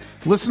just ate.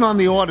 Listen on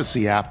the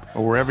Odyssey app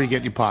or wherever you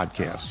get your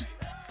podcasts.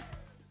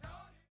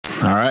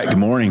 All right, good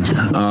morning.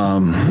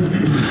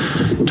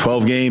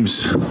 12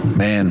 games,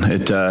 man,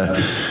 it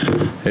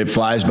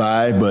flies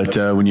by, but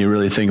when you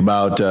really think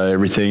about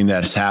everything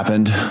that's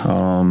happened,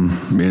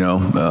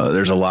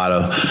 there's a lot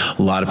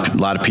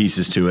of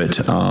pieces to it.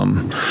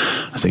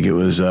 I think it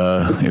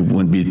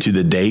wouldn't be to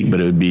the date,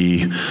 but it would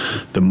be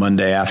the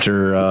Monday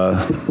after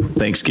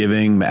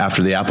Thanksgiving,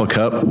 after the Apple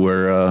Cup,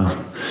 where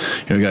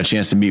we got a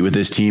chance to meet with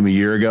this team a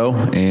year ago,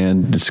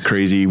 and it's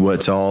crazy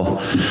what's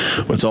all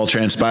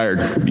transpired.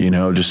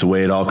 Just the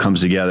way it all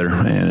comes together,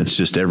 and it's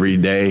just every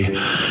day,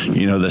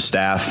 the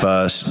staff,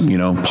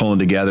 pulling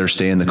together,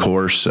 staying the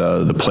course,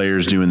 the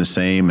players doing the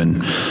same,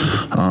 and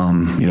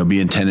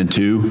being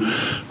 10-2.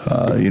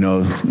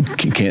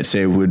 Can't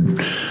say it would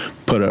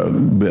put a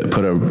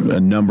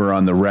number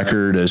on the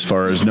record as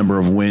far as number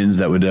of wins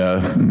that would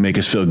make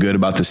us feel good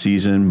about the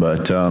season,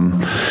 but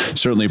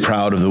certainly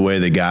proud of the way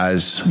the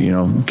guys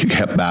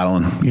kept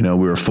battling. We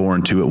were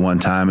 4-2 at one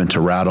time, and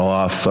to rattle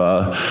off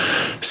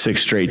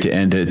 6 straight to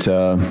end it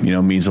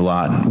means a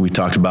lot. We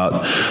talked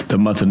about the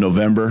month of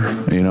November,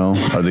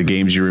 are the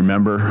games you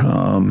remember.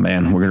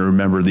 Man, we're going to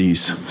remember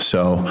these.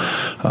 So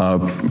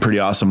pretty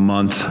awesome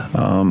month.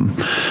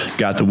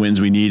 Got the wins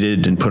we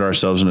needed and put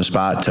ourselves in a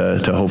spot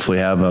to hopefully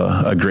have a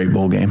great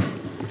bowl game.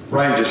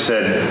 Ryan just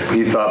said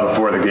he thought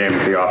before the game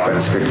that the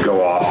offense could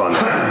go off on the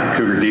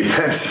Cougar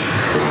defense.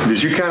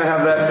 Did you kind of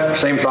have that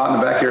same thought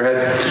in the back of your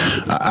head?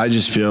 I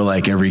just feel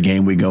like every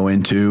game we go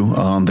into,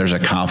 there's a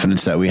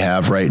confidence that we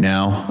have right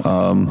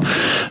now.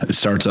 It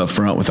starts up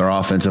front with our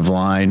offensive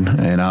line,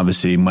 and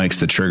obviously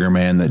Mike's the trigger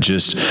man that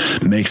just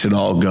makes it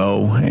all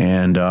go,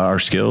 and our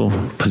skill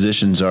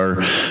positions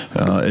are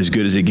as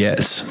good as it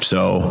gets.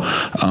 So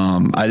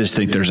I just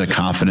think there's a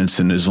confidence,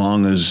 and as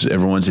long as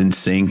everyone's in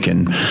sync,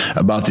 and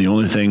about the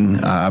only thing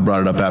I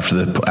brought it up after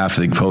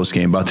the post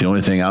game. About the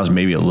only thing I was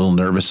maybe a little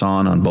nervous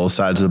on both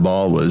sides of the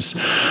ball was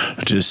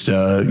just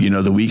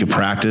the week of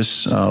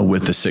practice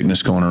with the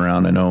sickness going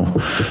around. I know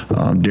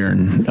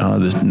Darren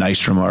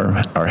Nystrom,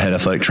 our head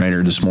athletic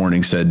trainer, this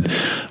morning said,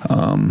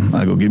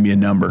 "I go, give me a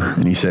number,"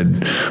 and he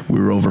said we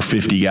were over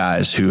 50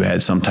 guys who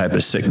had some type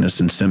of sickness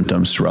and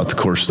symptoms throughout the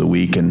course of the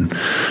week, and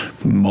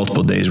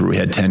multiple days where we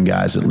had 10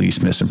 guys at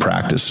least missing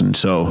practice. And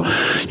so,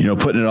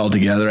 putting it all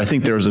together, I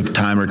think there was a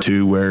time or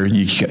two where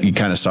you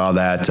kind of saw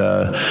that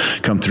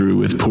come through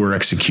with poor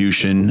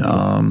execution,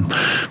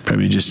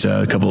 probably just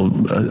a couple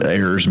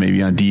errors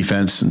maybe on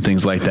defense and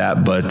things like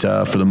that. But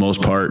for the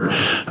most part,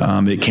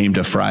 it came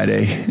to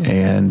Friday,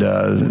 and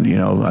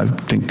I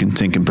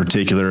think in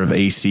particular of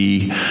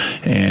AC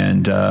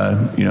and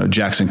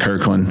Jackson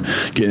Kirkland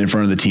getting in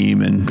front of the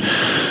team, and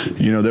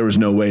there was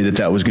no way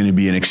that was going to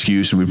be an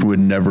excuse, and we would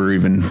never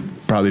even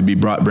probably be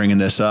bringing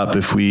this up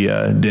if we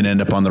didn't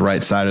end up on the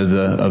right side of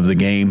the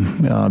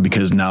game,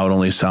 because now it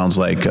only sounds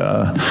like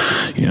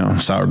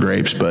sour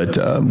grapes, but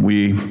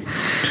we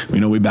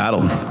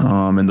battled,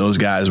 and those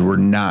guys were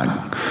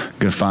not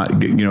going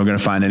to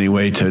find any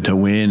way to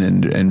win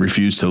and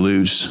refuse to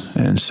lose.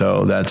 And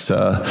so that's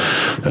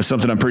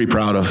something I'm pretty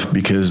proud of,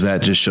 because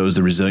that just shows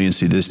the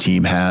resiliency this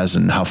team has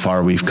and how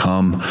far we've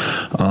come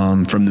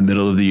from the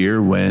middle of the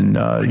year when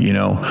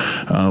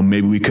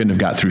maybe we couldn't have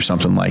got through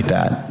something like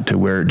that, to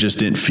where it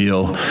just didn't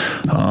feel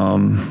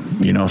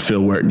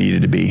where it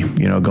needed to be,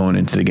 going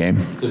into the game.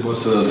 Did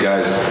most of those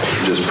guys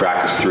just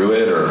practice through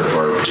it, or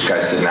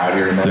guys sitting out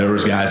here? There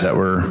was guys that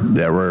were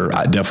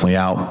definitely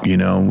out.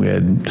 We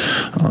had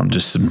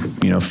just some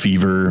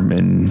fever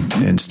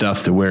and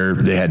stuff to where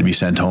they had to be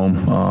sent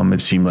home.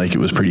 It seemed like it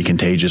was pretty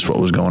contagious what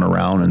was going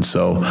around, and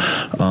so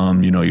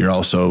you're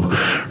also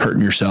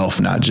hurting yourself,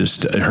 not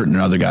just hurting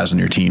other guys on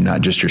your team,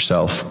 not just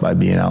yourself by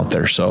being out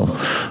there. So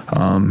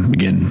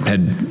again,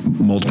 had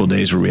multiple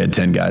days where we had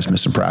 10 guys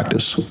missing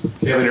practice.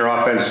 Kevin, your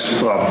offense,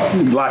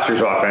 last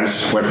year's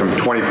offense went from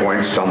 20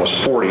 points to almost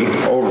 40,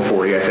 over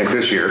 40, I think,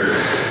 this year.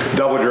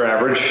 Doubled your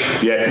average,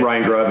 yet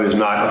Ryan Grubb is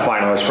not a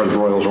finalist for the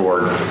Broyles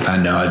Award. I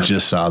know, I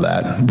just saw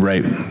that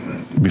right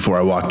before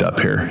I walked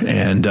up here.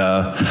 And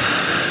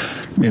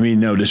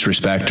no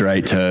disrespect,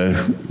 right,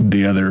 to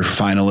the other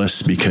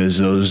finalists, because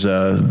those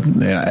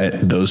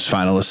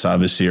finalists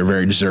obviously are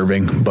very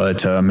deserving.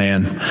 But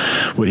man,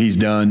 what he's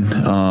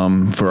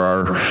done for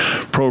our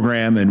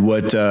program and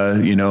what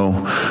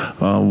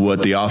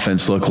the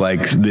offense looked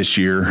like this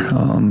year,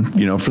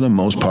 for the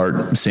most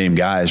part, same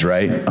guys,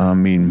 right?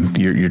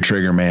 Your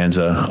trigger man's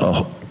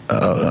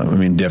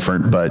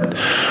different, but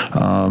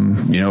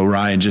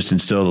Ryan just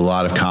instilled a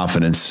lot of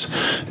confidence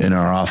in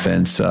our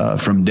offense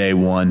from day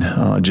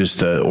one. Just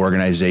the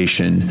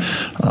organization,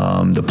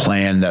 the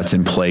plan that's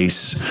in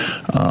place,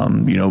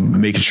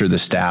 making sure the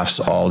staff's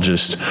all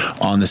just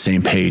on the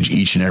same page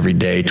each and every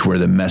day, to where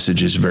the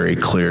message is very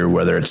clear,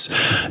 whether it's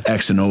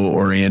X and O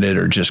oriented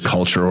or just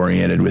culture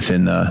oriented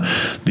within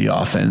the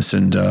offense.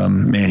 And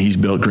man, he's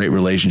built great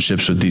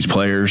relationships with these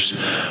players,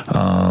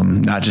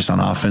 not just on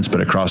offense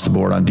but across the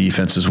board on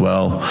defense as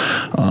well.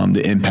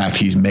 The impact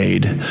he's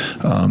made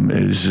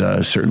is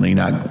certainly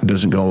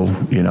doesn't go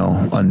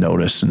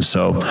unnoticed, and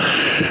so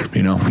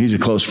he's a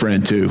close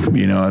friend too.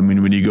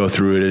 When you go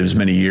through it as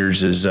many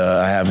years as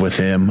I have with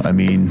him,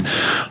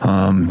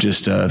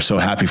 just so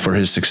happy for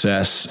his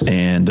success,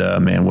 and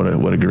man,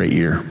 what a great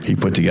year he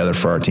put together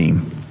for our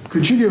team.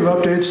 Could you give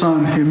updates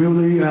on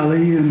Hamuli,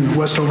 Ali, and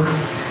Westover?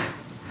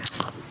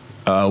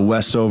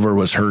 Westover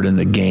was hurt in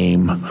the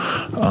game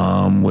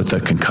with a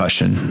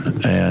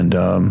concussion, and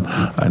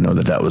I know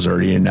that was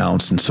already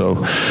announced, and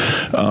so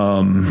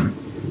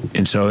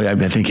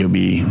I think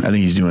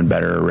he's doing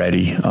better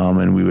already,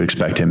 and we would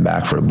expect him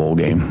back for a bowl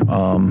game.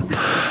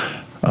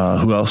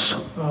 Who else?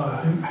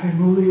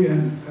 Hamuli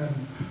and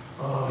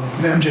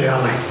MJ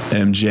Ali.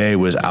 MJ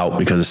was out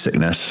because of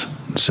sickness.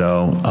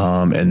 So,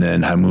 and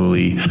then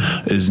Hamuli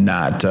is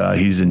not,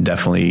 he's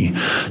indefinitely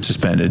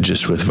suspended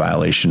just with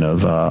violation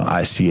of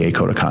ICA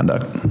code of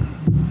conduct.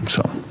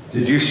 So.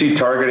 Did you see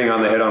targeting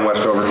on the head on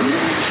Westover?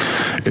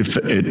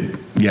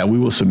 Yeah, we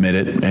will submit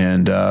it.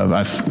 And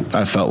I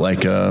felt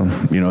like,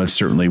 it's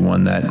certainly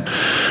one that,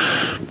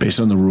 based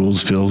on the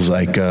rules, feels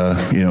like,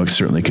 it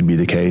certainly could be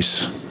the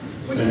case.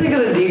 What do you think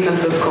of the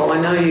defensive call?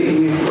 I know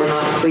you were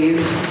not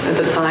pleased at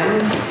the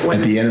time.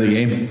 At the end of the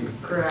game?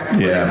 Correct.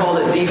 Yeah. They called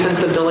it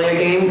defensive delay of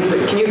game.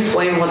 But can you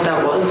explain what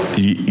that was?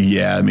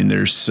 Yeah, I mean,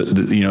 there's,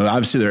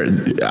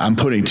 obviously I'm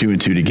putting 2 and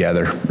 2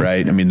 together,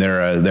 right? I mean,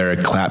 they're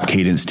a clap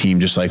cadence team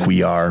just like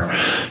we are.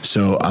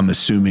 So I'm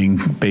assuming,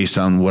 based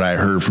on what I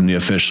heard from the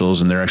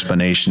officials and their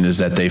explanation, is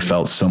that they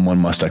felt someone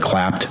must have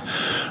clapped.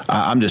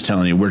 I'm just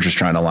telling you, we're just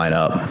trying to line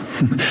up.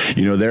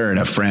 They're in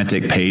a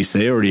frantic pace.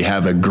 They already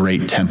have a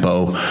great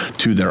tempo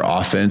to their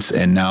offense,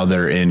 and now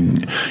they're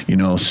in,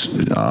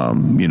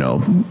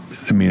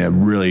 a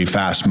really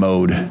fast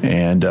mode,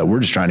 and we're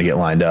just trying to get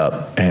lined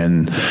up.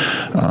 And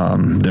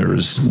there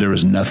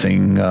was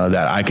nothing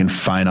that I can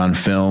find on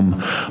film.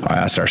 I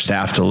asked our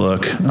staff to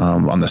look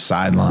on the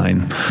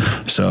sideline.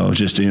 So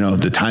just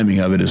the timing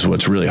of it is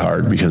what's really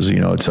hard, because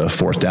it's a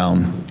 4th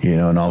down,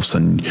 and all of a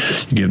sudden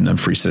you're giving them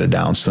free set of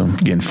downs. So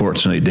again,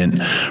 fortunately it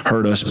didn't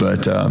hurt us,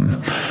 but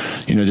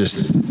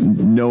just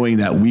knowing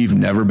that we've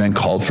never been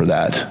called for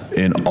that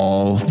in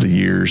all the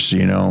years,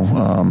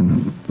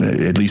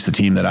 at least the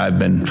team that I've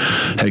been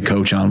head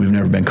coach on, we've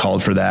never been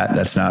called for that.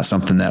 That's not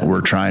something that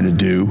we're trying to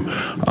do.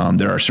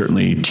 There are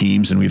certainly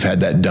teams, and we've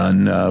had that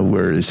done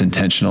where it's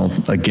intentional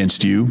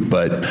against you,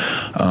 but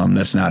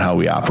that's not how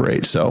we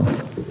operate. So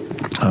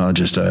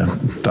just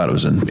thought it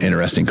was an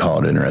interesting call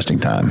at an interesting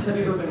time. Have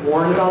you ever been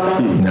warned about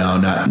that? No,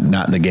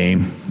 not in the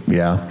game.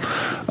 Yeah.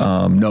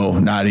 No,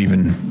 not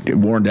even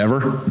warned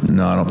ever.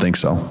 No, I don't think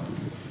so.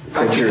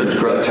 Coach, you're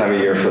that time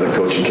of year for the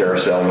coaching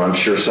carousel, and I'm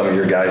sure some of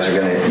your guys are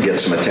going to get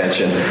some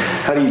attention.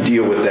 How do you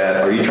deal with that?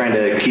 Are you trying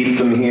to keep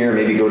them here,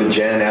 maybe go to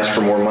Jen, ask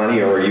for more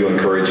money, or are you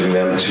encouraging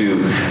them to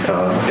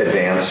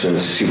advance and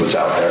see what's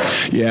out there?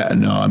 Yeah,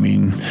 no, I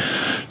mean,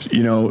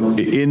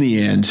 in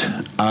the end,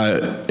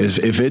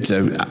 if it's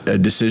a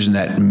decision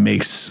that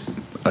makes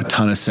a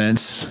ton of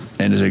sense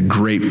and is a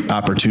great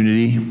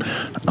opportunity,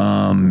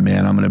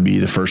 man, I'm going to be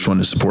the first one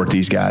to support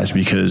these guys,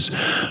 because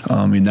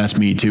that's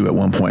me too at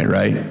one point,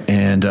 right?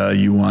 And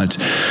you want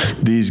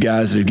these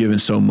guys that have given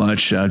so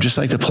much, just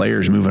like the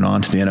players moving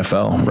on to the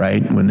NFL,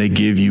 right? When they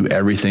give you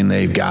everything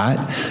they've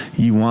got,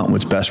 you want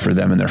what's best for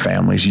them and their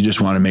families. You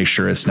just want to make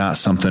sure it's not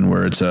something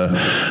where it's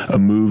a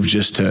move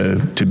just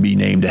to be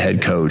named a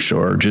head coach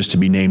or just to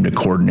be named a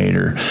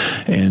coordinator,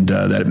 and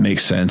that it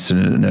makes sense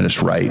and that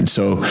it's right. And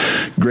so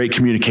great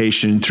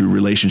communication through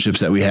relationships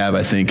that we have,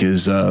 I think,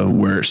 is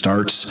where it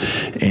starts.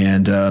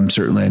 And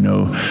certainly I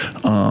know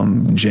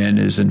Jen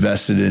is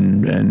invested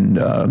in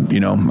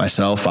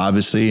myself,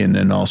 obviously, and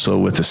then also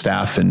with the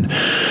staff, and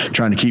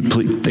trying to keep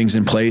things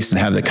in place and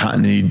have the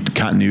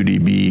continuity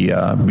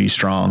be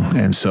strong.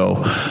 And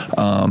so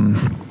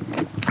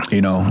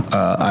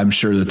I'm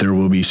sure that there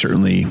will be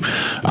certainly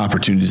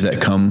opportunities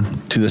that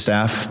come to the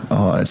staff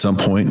at some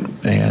point,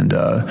 and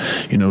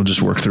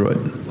just work through it.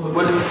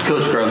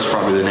 Coach Grove's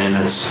probably the name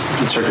that's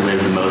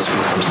circulated the most when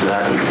it comes to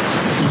that. You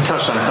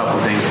touched on a couple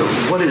of things, but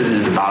what is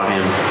it about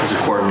him as a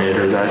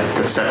coordinator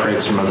that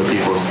separates from other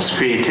people? Is it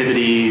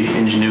creativity,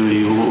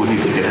 ingenuity? What do you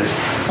think it is?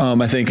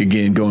 I think,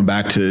 again, going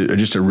back to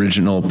just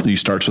original, he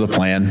starts with a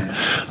plan.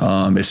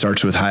 It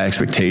starts with high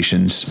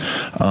expectations.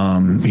 I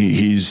think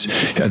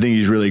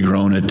he's really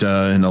grown it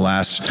in the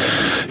last,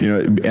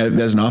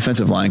 as an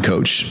offensive line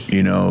coach,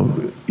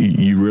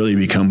 you really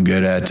become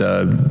good at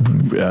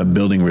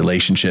building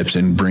relationships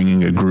and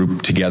bringing a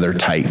group together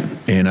tight.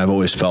 And I've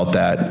always felt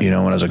that, when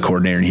I was a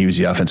coordinator and he was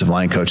the offensive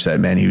line coach, that,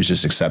 man, he was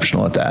just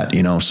exceptional at that,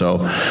 So,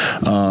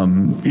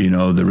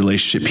 the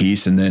relationship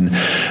piece. And then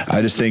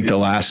I just think the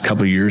last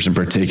couple of years in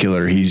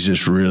particular, he's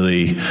just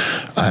really,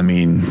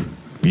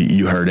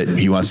 you heard it.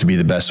 He wants to be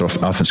the best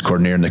offense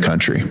coordinator in the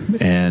country.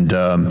 And,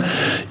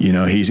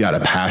 he's got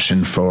a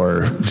passion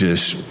for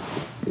just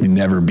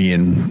never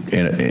being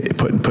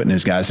putting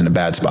his guys in a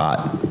bad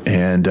spot.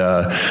 And,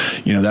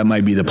 that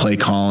might be the play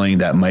calling.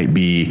 That might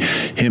be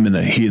he and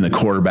the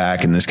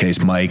quarterback, in this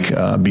case, Mike,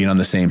 being on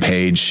the same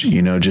page,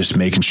 just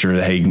making sure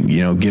that, hey,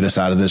 get us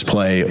out of this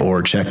play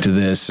or check to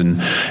this. And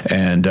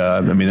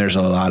there's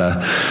a lot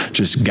of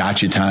just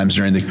gotcha times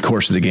during the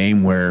course of the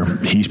game where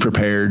he's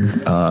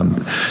prepared,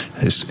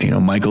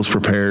 Michael's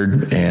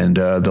prepared, and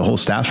the whole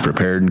staff's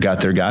prepared and got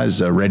their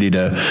guys ready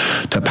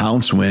to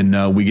pounce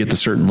when we get the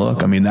certain look.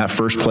 That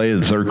first play of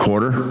the third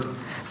quarter,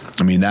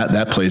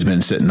 that play's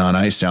been sitting on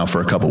ice now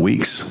for a couple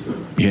weeks,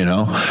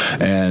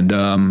 and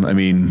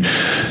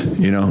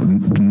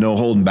no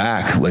holding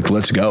back, like,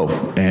 let's go.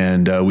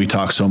 And we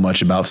talk so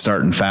much about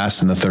starting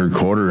fast in the third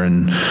quarter,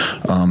 and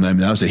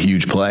that was a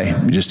huge play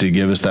just to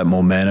give us that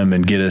momentum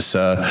and get us,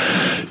 that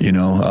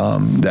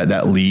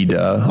lead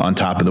on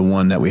top of the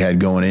one that we had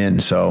going in.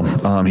 So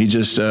he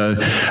just,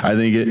 I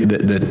think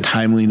the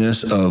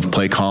timeliness of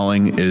play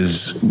calling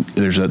is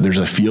there's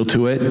a feel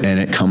to it,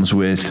 and it comes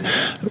with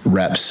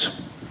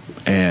reps.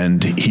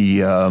 And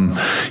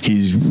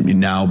he's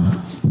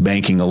now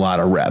banking a lot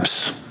of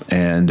reps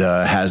and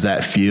has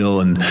that feel.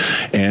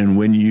 And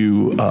when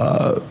you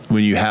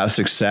have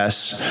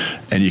success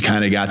and you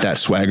kind of got that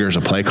swagger as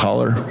a play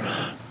caller,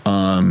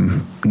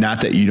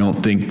 Not that you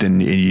don't think, then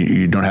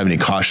you don't have any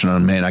caution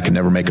on, man, I can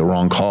never make a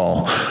wrong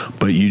call,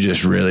 but you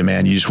just really,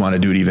 man, you just want to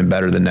do it even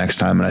better the next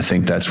time. And I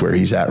think that's where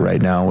he's at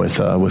right now with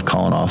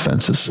calling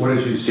offenses. What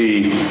did you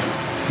see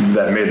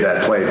that made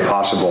that play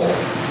possible?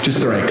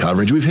 Just the right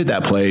coverage. We've hit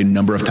that play a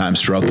number of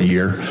times throughout the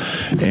year,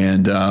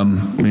 and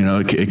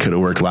it could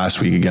have worked last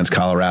week against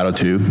Colorado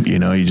too.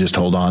 You just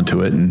hold on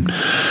to it, and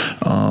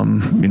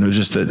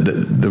just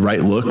the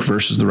right look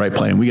versus the right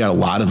play. And we got a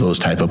lot of those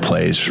type of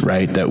plays,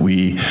 right? That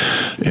we,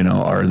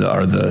 are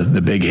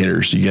the big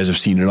hitters. You guys have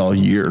seen it all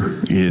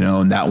year,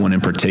 and that one in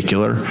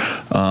particular,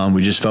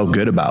 we just felt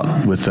good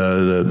about with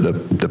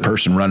the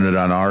person running it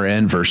on our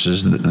end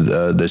versus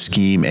the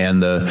scheme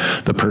and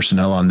the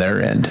personnel on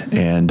their end.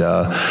 And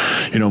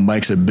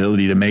Mike's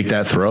ability to make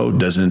that throw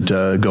doesn't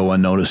go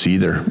unnoticed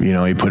either.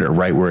 He put it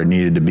right where it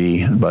needed to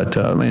be. But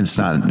it's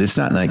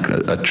not like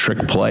a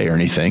trick play or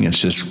anything. It's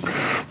just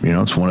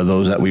it's one of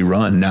those that we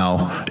run.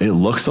 Now it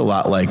looks a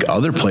lot like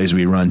other plays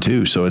we run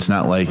too. So it's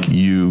not like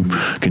you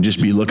can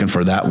just be looking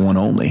for that one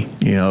only,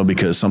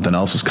 because something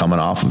else is coming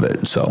off of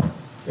it. So.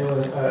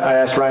 I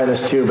asked Ryan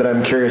this too, but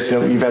I'm curious,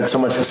 you've had so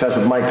much success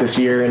with Mike this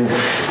year, and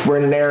we're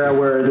in an era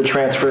where the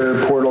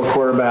transfer portal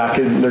quarterback,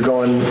 and they're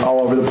going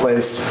all over the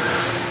place.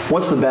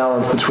 What's the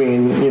balance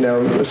between,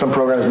 some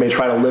programs may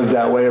try to live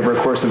that way over a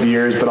course of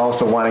years, but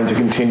also wanting to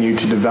continue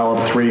to develop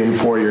 3- and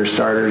 4-year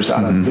starters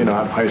out of,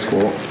 out of high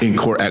school?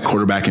 At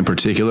quarterback in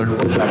particular?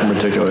 Quarterback in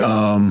particular.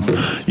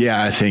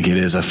 Yeah, I think it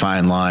is a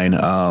fine line.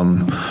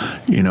 I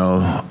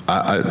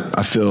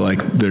feel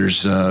like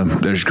there's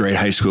great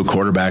high school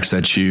quarterbacks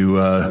that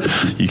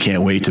you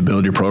can't wait to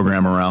build your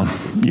program around,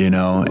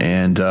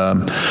 and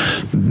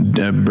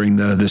bring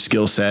the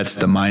skill sets,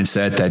 the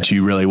mindset that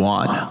you really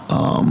want.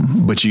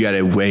 But you got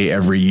to weigh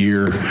every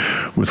year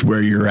with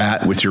where you're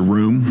at with your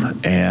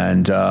room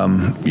and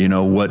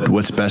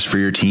what's best for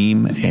your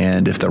team,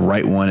 and if the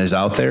right one is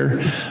out there,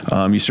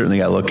 you certainly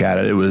got to look at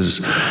it. It was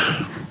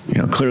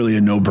clearly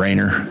a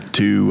no-brainer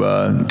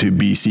to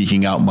be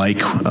seeking out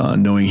Mike,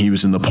 knowing he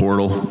was in the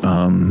portal,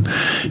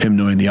 him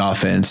knowing the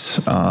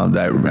offense. I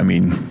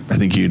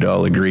think you'd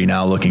all agree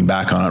now, looking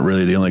back on it,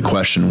 really the only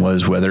question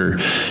was whether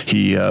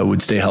he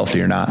would stay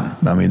healthy or not.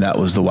 That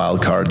was the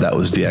wild card. That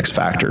was the X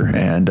factor.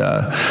 And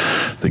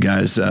the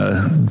guys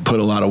put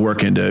a lot of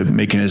work into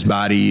making his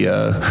body,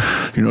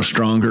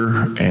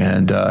 stronger,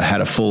 and had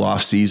a full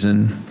off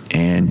season.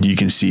 And you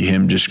can see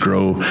him just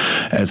grow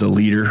as a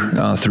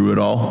leader through it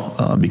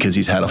all because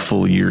he's had a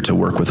full year to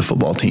work with the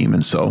football team.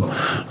 And so,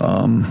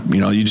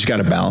 you just got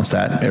to balance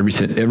that.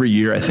 Every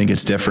year, I think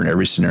it's different.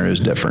 Every scenario is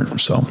different.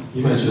 So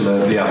you mentioned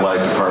the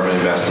athletic department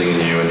investing in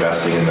you,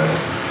 investing in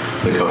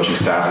the coaching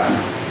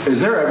staff.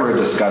 Is there ever a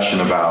discussion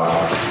about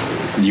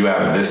you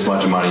have this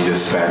much money to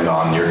spend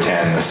on your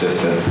 10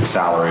 assistant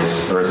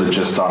salaries, or is it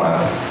just on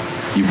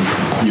you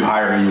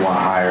hire who you want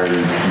to hire,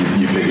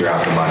 you figure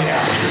out the money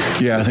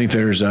out? Yeah, I think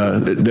there is.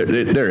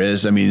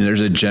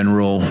 There's a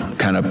general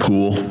kind of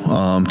pool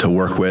to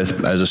work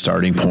with as a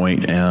starting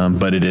point,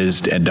 but it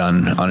is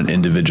done on an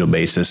individual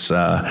basis,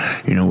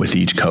 with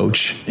each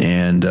coach.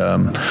 And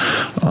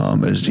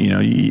as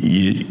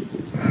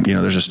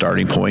there's a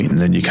starting point, and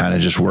then you kind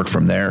of just work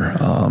from there,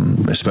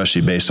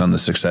 especially based on the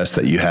success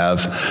that you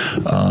have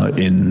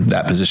in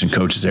that position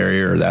coach's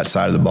area or that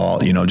side of the ball,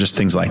 just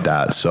things like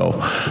that. So,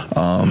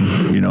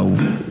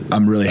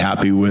 I'm really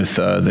happy with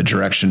the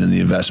direction and the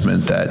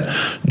investment that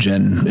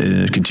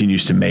Jen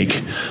continues to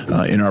make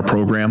in our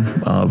program,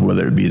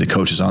 whether it be the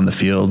coaches on the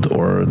field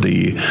or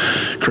the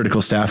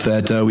critical staff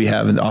that we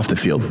have off the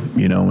field,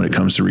 when it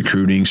comes to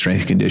recruiting,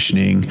 strength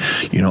conditioning,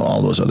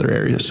 all those other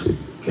areas.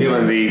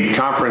 Keelan, the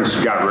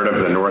conference got rid of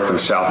the North and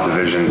South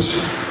divisions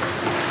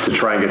to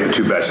try and get the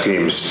two best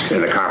teams in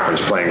the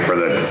conference playing for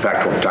the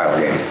Pac-12 title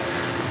game.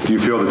 Do you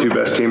feel the two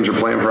best teams are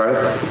playing Friday?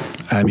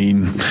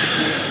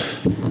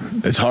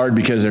 It's hard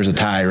because there's a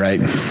tie,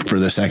 right, for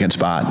the second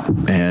spot,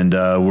 and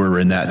we're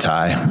in that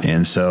tie.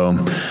 And so,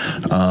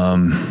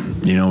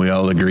 we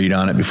all agreed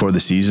on it before the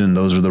season.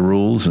 Those are the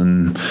rules,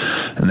 and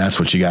that's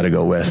what you got to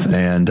go with.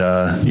 And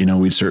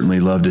we'd certainly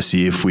love to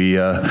see if we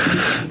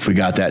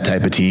got that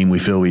type of team. We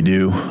feel we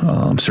do,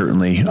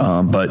 certainly.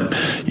 But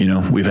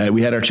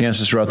we had our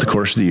chances throughout the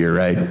course of the year,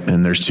 right?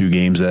 And there's two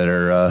games that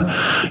are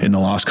in the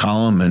loss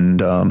column, and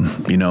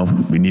we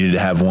needed to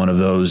have one of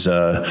those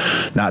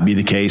not be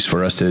the case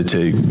for us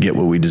to get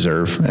what we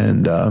deserve.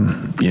 And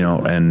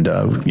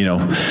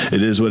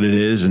it is what it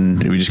is,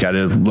 and we just got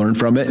to learn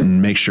from it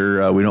and make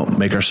sure we don't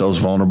make ourselves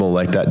vulnerable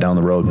like that down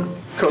the road.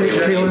 Coach,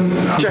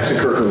 Jackson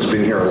Kirkland's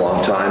been here a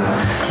long time,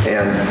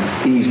 and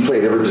he's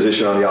played every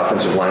position on the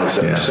offensive line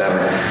except for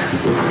center.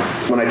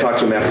 When I talked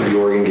to him after the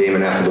Oregon game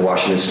and after the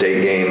Washington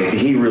State game,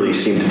 he really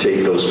seemed to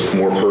take those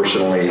more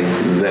personally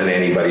than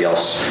anybody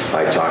else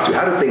I talked to.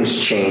 How did things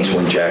change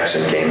when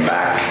Jackson came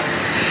back?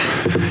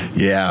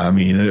 Yeah,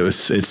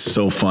 it's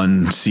so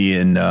fun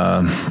seeing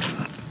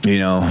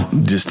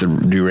just the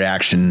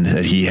reaction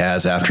that he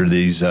has after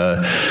these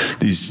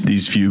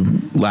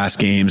few last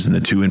games, and the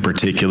two in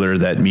particular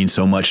that mean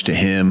so much to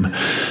him.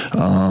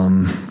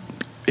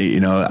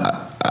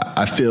 I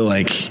I feel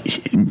like,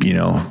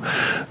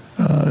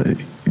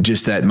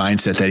 just that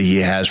mindset that he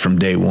has from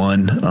day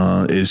one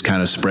is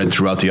kind of spread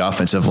throughout the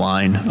offensive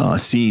line.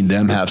 Seeing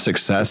them have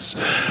success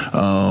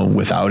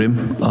without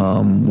him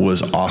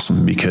was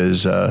awesome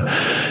because,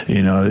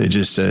 it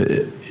just,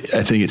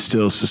 I think it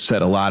still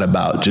said a lot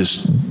about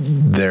just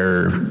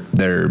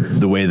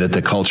the way that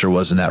the culture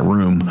was in that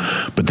room.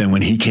 But then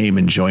when he came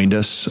and joined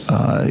us,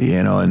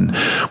 and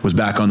was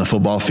back on the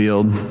football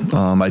field,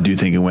 I do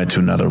think it went to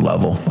another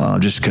level,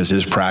 just because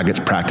his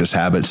practice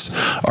habits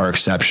are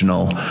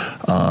exceptional.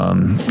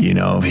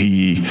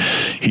 He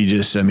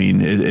just,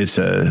 it's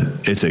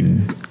a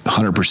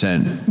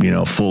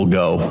 100%, full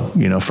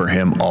go, for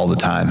him all the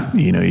time.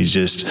 He's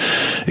just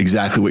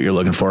exactly what you're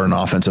looking for in an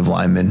offensive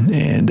lineman.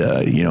 And,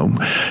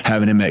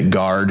 having him at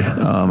guard,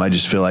 I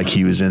just feel like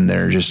he was in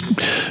there just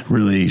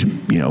really,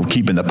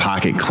 keeping the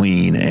pocket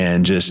clean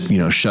and just,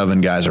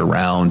 shoving guys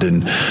around.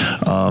 And,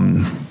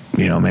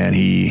 man,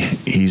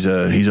 he's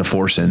a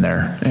force in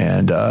there.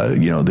 And,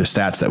 the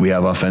stats that we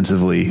have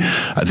offensively,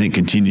 I think,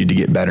 continue to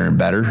get better and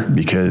better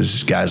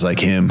because guys like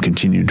him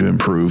continue to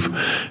improve.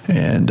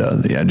 And,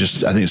 I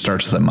think it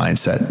starts with a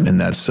mindset,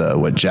 and that's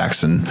what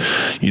Jackson,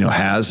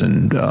 has.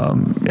 And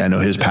I know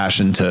his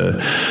passion to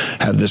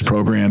have this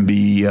program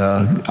be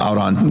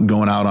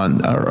going out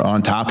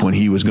on top when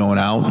he was going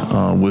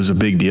out was a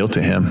big deal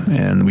to him.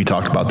 And we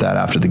talked about that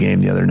after the game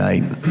the other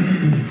night.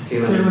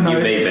 You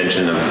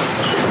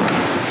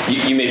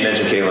made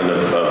mention, Kalen,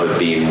 of it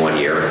being 1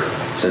 year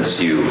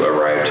since you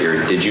arrived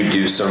here. Did you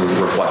do some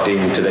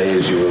reflecting today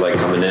as you were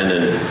coming in?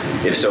 And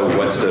if so,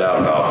 what stood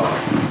out about?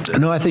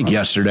 No, I think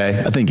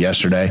yesterday, got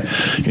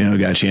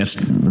a chance.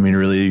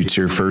 Really, it's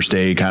your first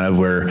day kind of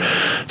where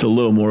it's a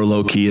little more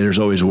low key. There's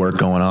always work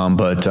going on.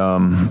 But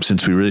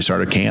since we really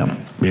started camp,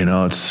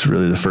 it's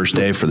really the first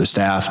day for the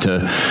staff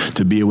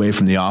to be away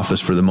from the office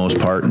for the most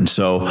part. And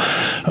so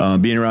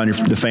being around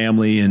the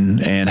family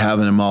and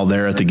having them all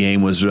there at the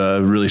game was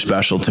really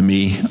special to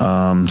me.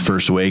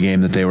 First away game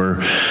that they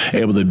were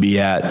able to be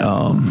at.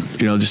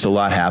 Just a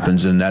lot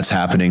happens, and that's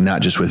happening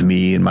not just with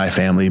me and my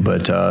family,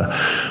 but a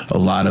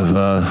lot of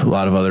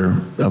other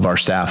of our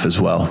staff as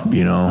well.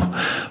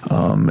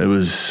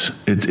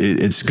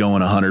 It's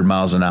going 100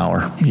 miles an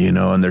hour,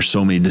 and there's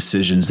so many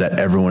decisions that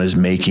everyone is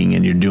making,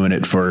 and you're doing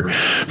it from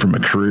a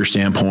career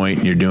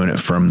standpoint, you're doing it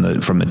from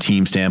the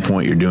team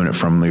standpoint, you're doing it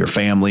from your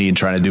family and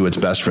trying to do what's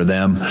best for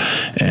them.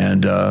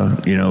 And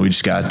we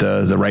just got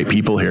the right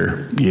people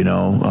here,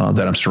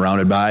 that I'm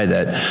surrounded by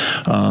that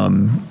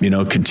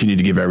continue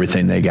to give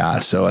everything they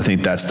got. So I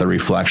think that's the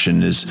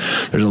reflection is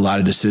there's a lot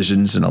of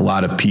decisions and a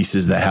lot of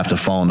pieces that have to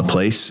fall into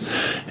place.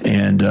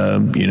 And,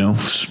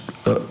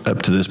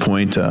 up to this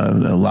point,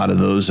 a lot of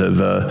those have,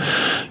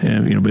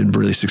 been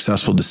really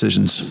successful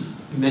decisions.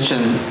 You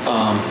mentioned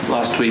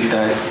last week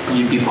that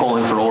you'd be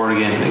polling for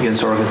Oregon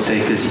against Oregon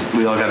State because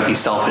we all got to be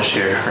selfish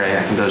here, right?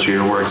 I think those are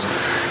your words.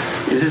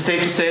 Is it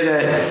safe to say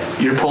that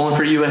you're pulling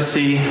for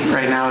USC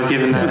right now,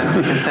 given the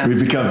consensus? We've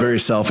become very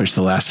selfish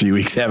the last few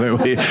weeks, haven't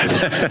we?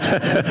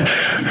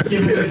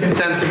 Given the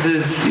consensus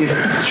is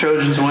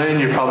Trojans win,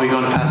 you're probably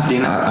going to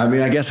Pasadena.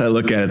 I guess I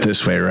look at it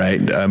this way,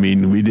 right?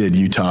 We did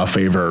Utah a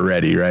favor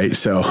already, right?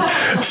 So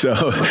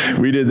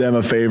we did them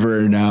a favor,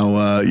 and now,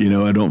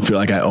 I don't feel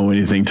like I owe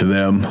anything to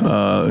them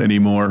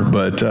anymore.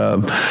 But, I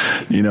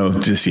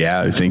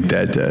think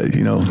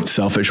that,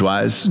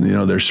 selfish-wise,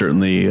 they're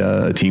certainly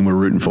a team we're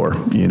rooting for,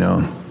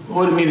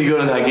 What did it mean to go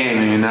to that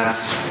game?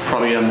 That's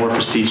probably got more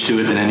prestige to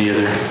it than any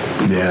other.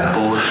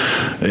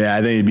 Yeah,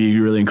 I think it'd be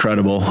really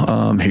incredible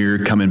here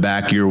coming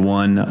back year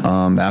one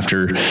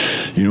after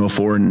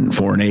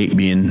 4-8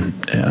 being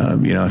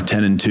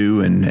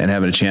 10-2 and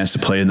having a chance to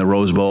play in the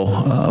Rose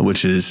Bowl,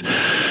 which is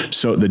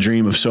so the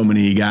dream of so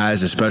many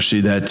guys,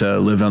 especially that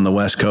live on the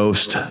West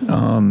Coast.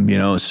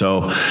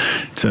 So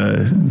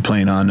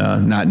playing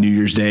on not New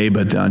Year's Day,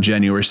 but on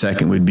January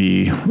 2nd would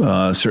be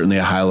certainly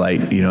a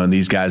highlight, in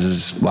these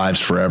guys' lives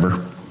forever.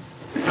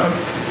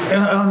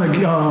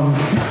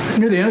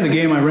 Near the end of the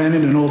game, I ran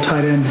into an old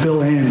tight end,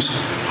 Bill Ames,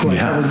 who I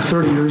covered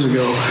 30 years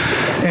ago.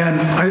 And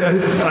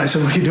I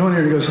said, what are you doing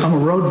here? He goes, I'm a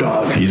road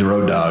dog. He's a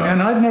road dog.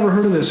 And I've never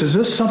heard of this. Is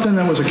this something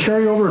that was a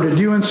carryover, or did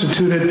you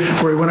institute it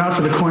where he went out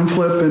for the coin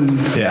flip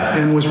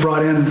and was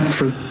brought in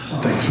for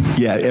something?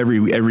 Yeah,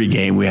 every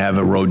game we have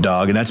a road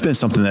dog, and that's been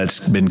something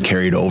that's been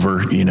carried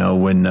over,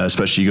 when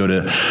especially you go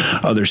to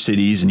other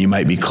cities and you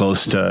might be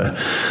close to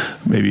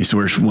maybe it's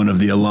where one of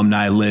the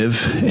alumni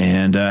live,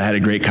 and had a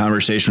great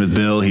conversation with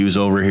Bill. He was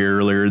over here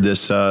earlier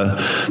this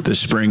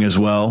spring as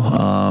well,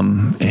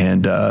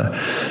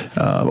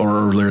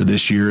 or earlier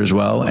this year as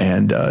well,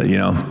 and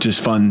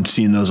just fun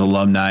seeing those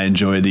alumni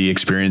enjoy the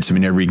experience.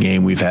 Every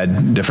game we've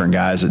had different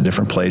guys at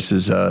different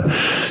places.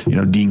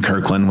 Dean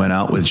Kirkland went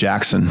out with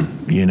Jackson,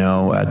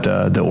 at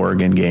the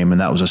Oregon game,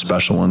 and that was a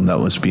special one. That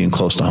was being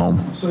close to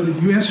home. So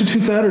did you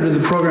institute that, or did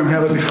the program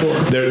have it before?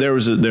 There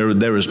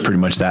was pretty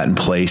much that in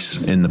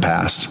place in the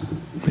past.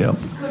 Yep.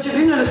 Coach, have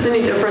you noticed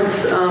any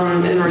difference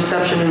in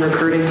reception and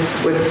recruiting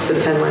with the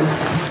 10 wins?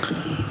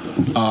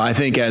 I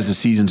think as the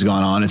season's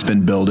gone on, it's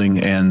been building,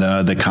 and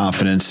the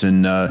confidence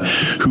in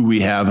who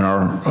we have in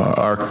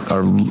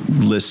our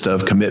list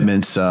of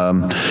commitments,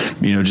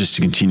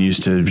 just continues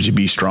to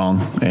be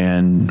strong,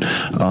 and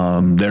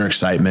their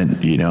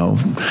excitement. You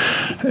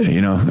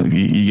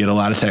get a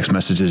lot of text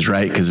messages,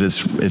 right? Because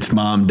it's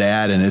mom,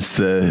 dad, and it's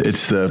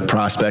the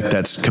prospect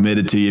that's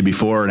committed to you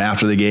before and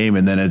after the game,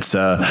 and then it's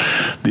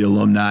the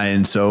alumni,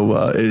 and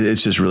so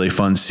it's just really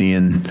fun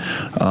seeing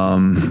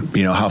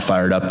how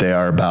fired up they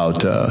are about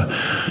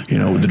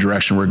the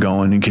direction we're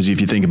going. Because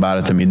if you think about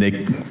it, I mean,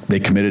 they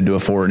committed to a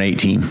 4-8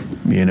 team,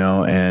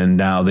 and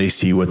now they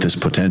see what the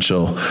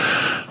potential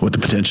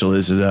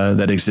is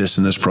that exists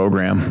in this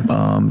program.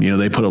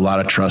 They put a lot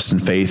of trust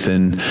and faith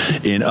in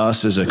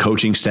us as a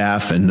coaching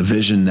staff and the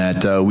vision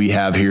that we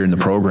have here in the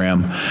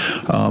program,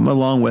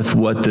 along with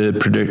what the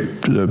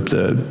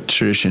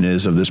tradition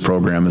is of this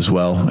program as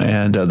well,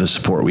 and the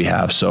support we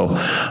have. So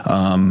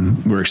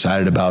we're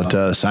excited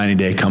about signing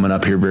day coming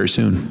up here very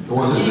soon.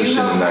 One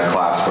position in that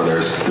class where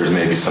there's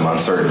maybe some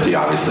uncertainty,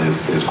 obviously,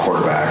 is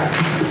quarterback.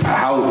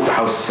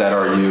 How set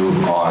are you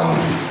on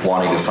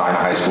wanting to sign a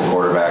high school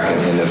quarterback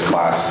in this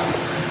class,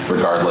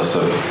 regardless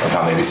of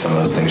how maybe some of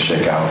those things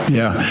shake out?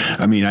 Yeah,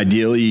 I mean,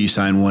 ideally you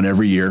sign one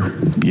every year,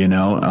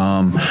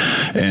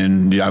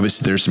 and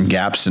obviously there's some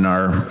gaps in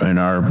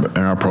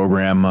our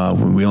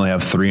program. We only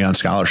have 3 on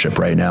scholarship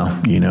right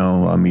now.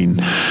 I mean,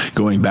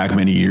 going back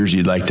many years,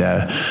 you'd like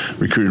to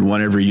recruit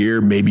one every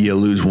year. Maybe you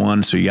lose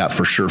one, so you got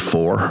for sure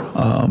 4.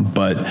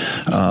 But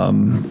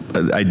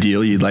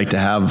ideally, you'd like to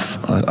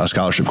have a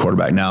scholarship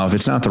quarterback. Now, if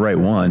it's not the right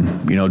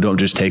one, don't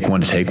just take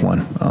one to take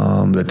one.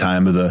 The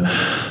time of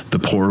the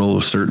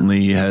portal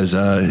certainly has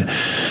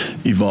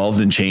evolved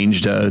and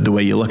changed the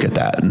way you look at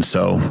that. And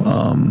so,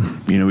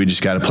 we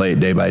just got to play it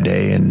day by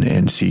day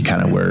and see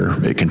kind of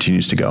where it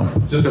continues to go.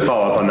 Just to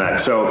follow up on that.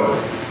 So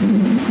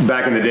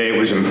back in the day, it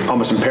was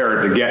almost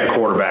imperative to get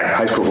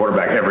high school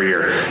quarterback every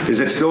year. Is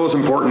it still as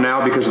important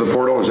now because of the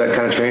portal? Has that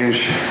kind of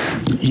changed?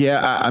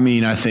 Yeah, I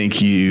mean, I think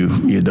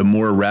the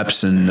more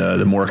reps and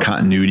the more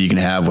continuity you can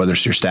have, whether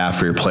it's your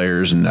staff or your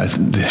players, and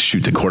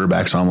the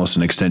quarterback's almost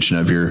an extension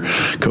of your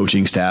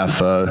coaching staff.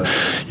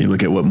 You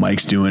look at what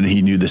Mike's doing;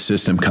 he knew the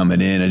system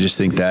coming in. I just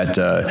think that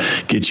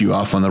gets you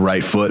off on the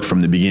right foot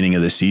from the beginning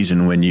of the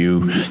season when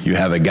you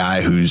have a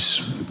guy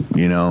who's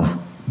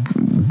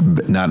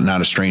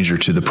not a stranger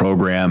to the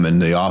program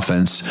and the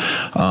offense.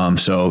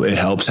 So it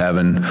helps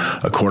having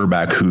a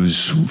quarterback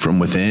who's from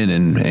within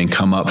and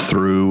come up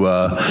through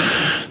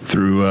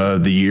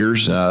the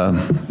years,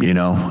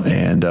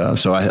 and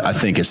so I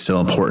think it's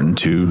still important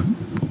to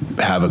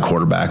have a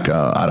quarterback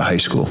out of high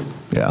school.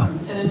 Yeah.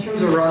 And in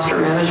terms of roster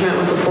management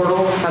with the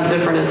portal, how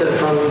different is it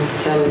from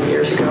 10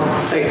 years ago?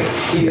 Like,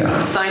 do you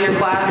sign your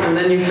class and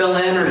then you fill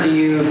in, or do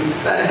you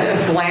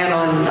plan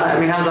on,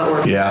 how's that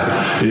work?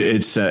 Yeah,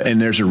 it's,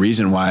 and there's a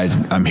reason why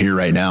I'm here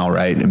right now,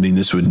 right? I mean,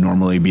 this would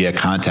normally be a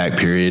contact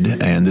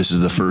period, and this is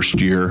the first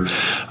year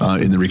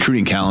in the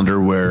recruiting calendar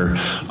where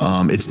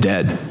it's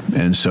dead.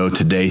 And so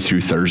today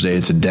through Thursday,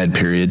 it's a dead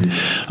period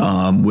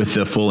with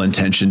the full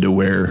intention to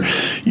where,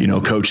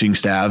 coaching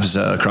staffs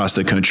across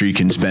the country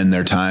can spend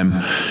their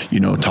time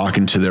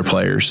talking to their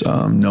players,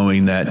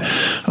 knowing that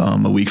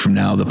a week from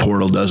now the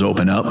portal does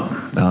open up,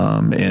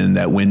 and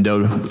that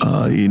window,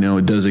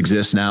 it does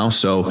exist now.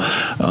 So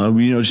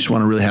we just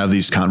want to really have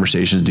these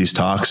conversations, these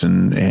talks,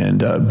 and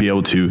be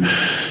able to,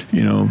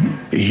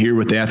 hear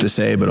what they have to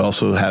say, but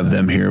also have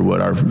them hear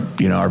what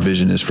our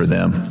vision is for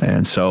them.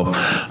 And so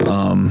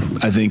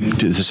I think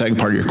to the second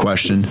part of your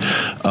question,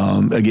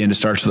 again, it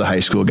starts with the high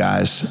school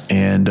guys,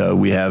 and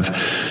we have,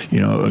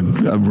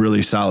 a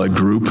really solid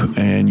group,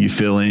 and you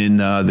fill in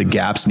the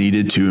gaps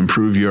needed to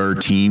improve your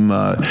team,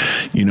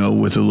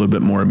 with a little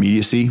bit more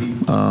immediacy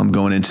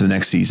going into the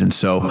next season.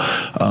 So,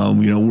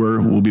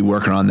 we'll be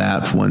working on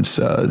that once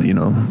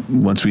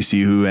we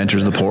see who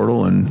enters the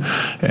portal and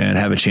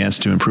have a chance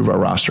to improve our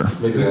roster.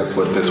 Maybe that's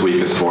what this week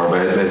is for,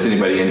 but has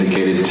anybody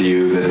indicated to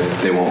you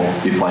that they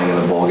won't be playing in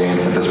the bowl game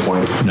at this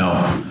point? No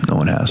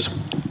one has.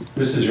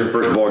 This is your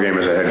first bowl game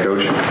as a head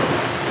coach?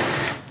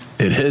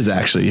 It is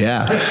actually,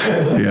 yeah.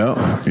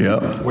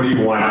 Yep. What do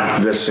you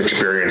want this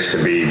experience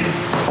to be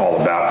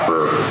all about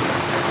for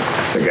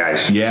the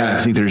guys? Yeah,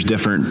 I think there's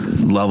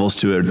different levels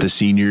to it. The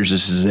seniors,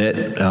 this is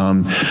it.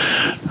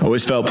 I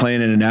always felt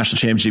playing in a national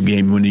championship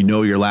game, when you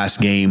know your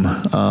last game,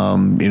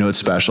 it's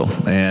special.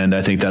 And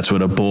I think that's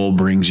what a bowl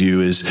brings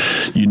you, is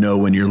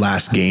when your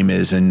last game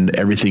is, and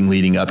everything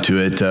leading up to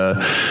it.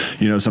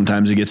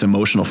 Sometimes it gets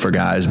emotional for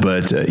guys,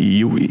 but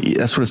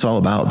that's what it's all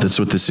about. That's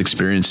what this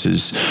experience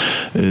is,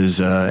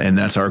 and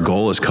that's our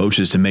goal as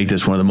coaches, to make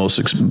this one of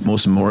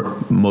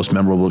the most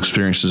memorable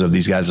experiences of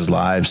these guys'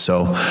 lives.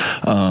 So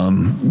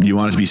you want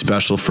want it to be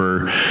special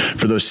for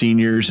those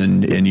seniors,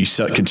 and you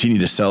continue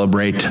to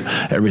celebrate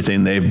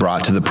everything they've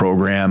brought to the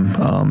program,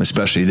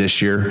 especially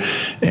this year.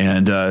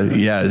 And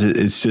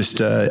it's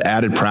just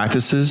added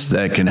practices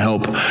that can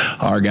help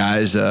our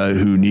guys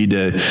who need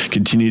to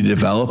continue to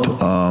develop,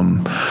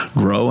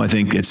 grow. I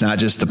think it's not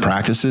just the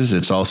practices;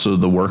 it's also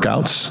the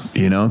workouts.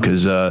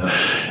 Because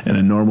in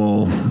a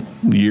normal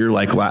year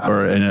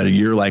in a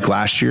year like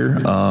last year,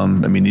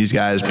 these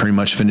guys pretty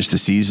much finished the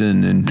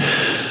season, and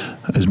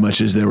as much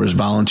as there was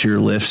volunteer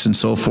lifts and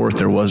so forth,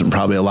 there wasn't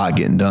probably a lot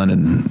getting done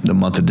in the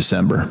month of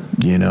December,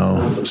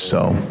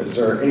 so. Is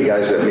there any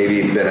guys that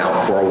maybe have been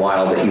out for a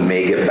while that you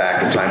may get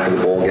back in time for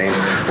the bowl game?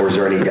 Or is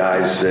there any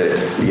guys that,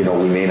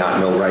 we may not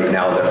know right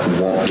now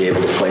that won't be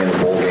able to play in the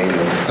bowl game?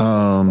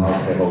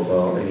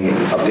 Any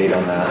update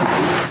on that?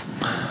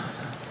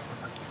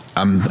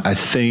 I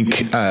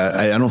think,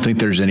 I don't think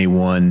there's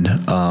anyone,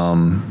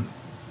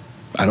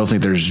 I don't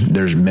think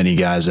there's many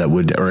guys that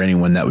would, or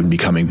anyone that would be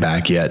coming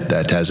back yet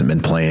that hasn't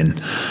been playing,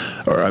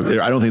 or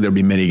I don't think there'd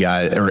be many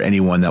guys or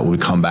anyone that would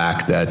come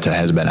back that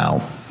has been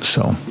out.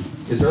 So,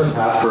 is there a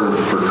path for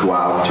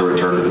Kawhi to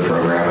return to the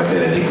program at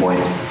any point?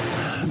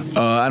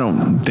 I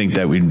don't think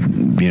that we'd,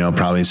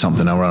 probably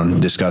something I want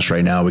to discuss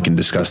right now. We can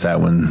discuss that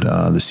when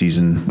the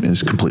season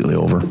is completely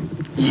over.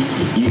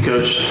 You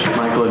coached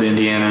Michael at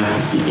Indiana.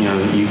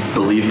 You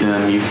believed in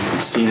him. You've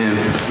seen him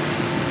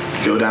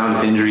go down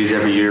with injuries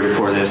every year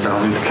before this. I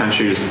don't think the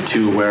country was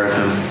too aware of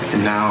him,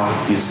 and now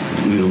he's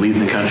leading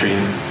the country in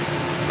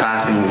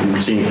passing.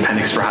 We're seeing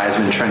Penix for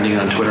Heisman trending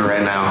on Twitter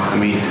right now.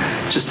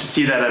 Just to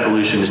see that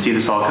evolution, to see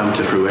this all come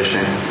to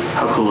fruition,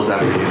 how cool is that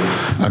for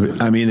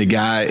you? The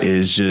guy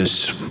is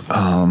just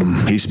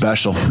he's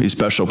special. He's a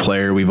special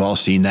player. We've all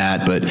seen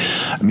that, but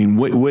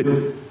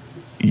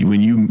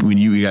when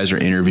you guys are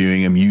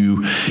interviewing him,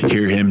 you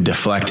hear him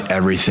deflect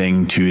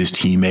everything to his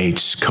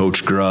teammates,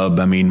 Coach Grubb,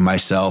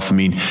 myself.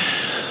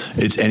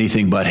 It's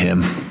anything but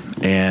him.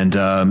 And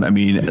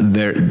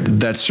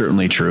that's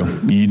certainly true.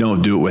 You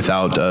don't do it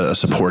without a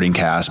supporting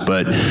cast,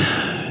 but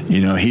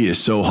he is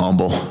so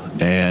humble,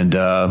 and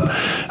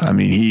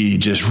he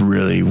just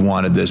really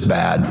wanted this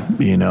bad,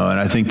 and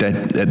I think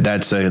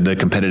that's the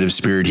competitive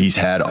spirit he's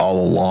had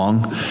all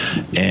along,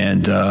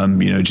 and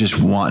just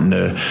wanting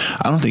to.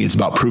 I don't think it's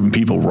about proving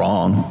people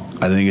wrong.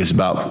 I think it's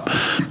about,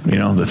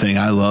 the thing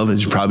I love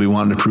is probably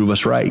wanting to prove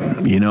us right,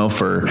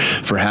 for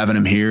having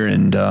him here.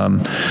 And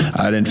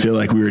I didn't feel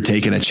like we were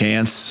taking a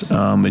chance,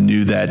 and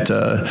knew that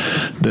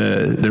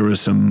there was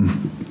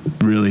some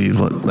really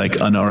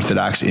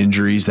unorthodox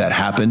injuries that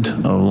happened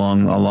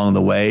along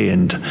the way,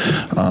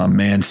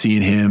 and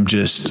seeing him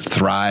just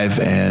thrive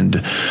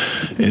and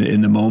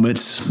in the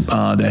moments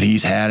that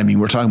he's had.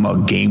 We're talking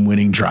about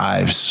game-winning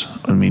drives.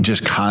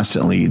 Just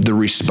constantly the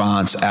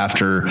response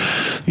after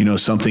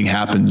something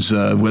happens,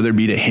 whether it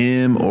be to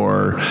him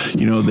or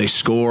they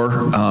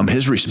score.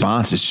 His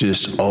response is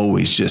just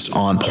always just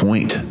on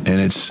point, and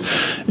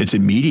it's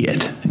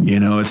immediate.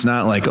 It's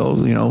not like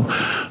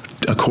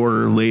a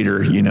quarter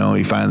later,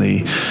 he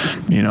finally,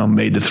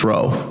 made the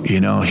throw.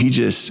 He's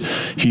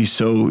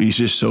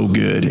just so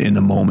good in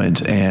the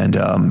moment,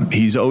 and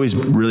he's always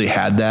really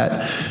had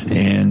that.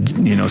 And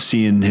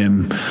seeing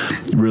him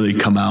really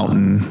come out,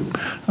 and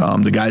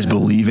the guys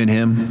believe in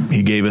him.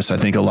 He gave us, I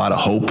think, a lot of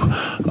hope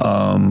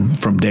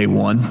from day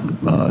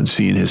one,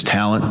 seeing his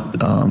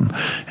talent.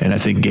 And I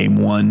think game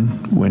one,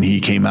 when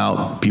he came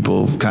out,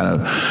 people kind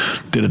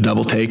of did a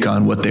double take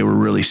on what they were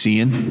really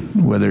seeing,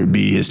 whether it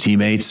be his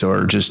teammates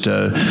or just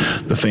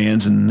the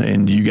fans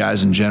and you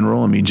guys in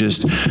general.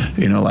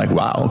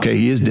 Wow, okay,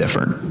 he is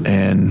different.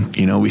 And,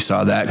 we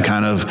saw that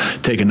kind of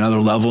take another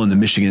level in the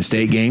Michigan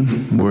State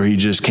game, where he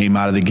just came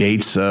out of the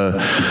gates,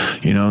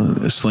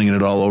 slinging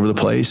it all over the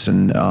place.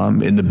 And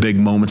in the big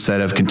moments that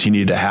have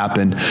continued to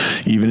happen,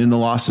 even in the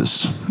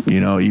losses,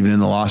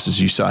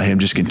 you saw him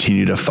just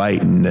continue to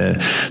fight. And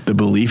the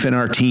belief in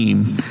our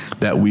team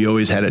that we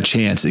always had a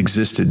chance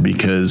existed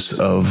because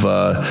of,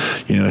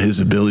 his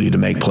ability to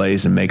make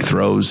plays and make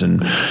throws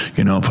and,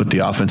 put the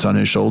offense on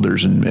his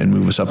shoulders and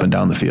move us up and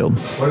down the field.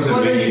 What does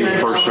it mean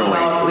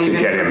personally to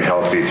get him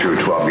healthy through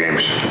 12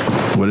 games?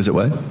 What is it?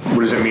 What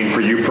does it mean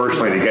for you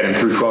personally to get him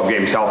through 12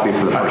 games healthy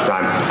for the first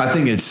time? I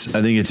think it's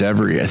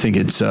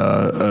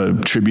a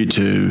tribute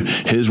to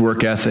his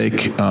work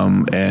ethic,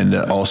 and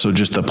also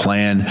just the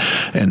plan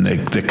and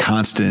the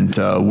constant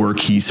work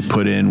he's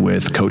put in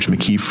with Coach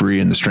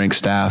McKeefrey and the strength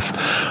staff.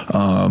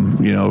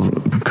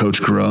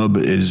 Coach Grubb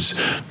is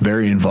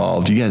very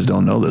involved. You guys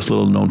don't know this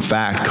little known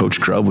fact. Coach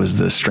Grubb was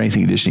the strength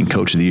and conditioning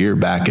coach of the year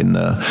back in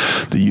the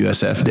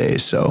USF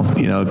days. So,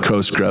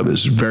 Coach Grubb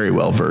is very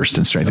well versed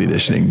in strength and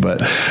conditioning, but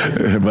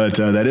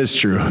that is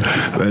true.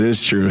 That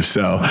is true.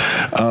 So,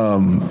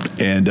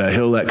 and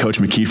he'll let Coach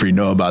McKeefrey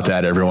know about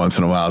that every once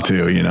in a while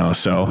too,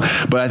 so,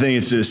 but I think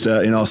it's just,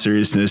 in all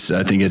seriousness,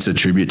 I think it's a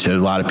tribute to a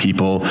lot of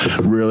people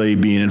really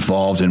being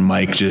involved, and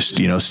Mike just,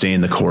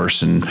 staying the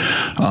course and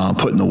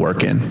putting the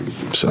work in.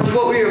 So,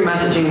 what would your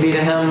messaging be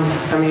to him?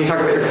 You talk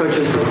about your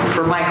coaches, but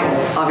for Michael,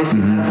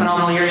 obviously he's had a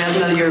phenomenal year. He has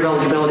another year of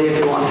eligibility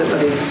if he wants it,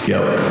 but he's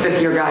a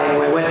fifth-year guy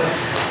anyway.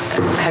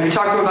 have you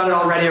talked to them about it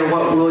already, or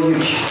what will you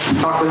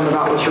talk with them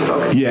about? What's your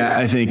focus? Yeah,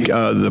 I think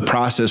the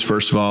process,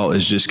 first of all,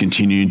 is just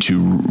continuing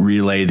to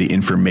relay the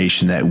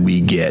information that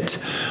we get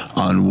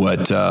on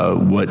what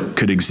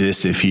could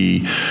exist if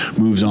he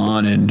moves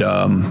on, and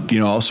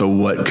also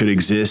what could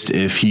exist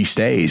if he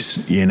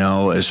stays.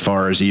 As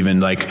far as even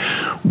like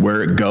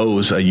where it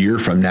goes a year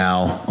from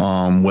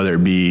now, whether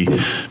it be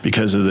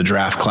because of the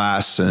draft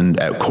class and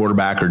at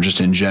quarterback or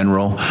just in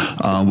general.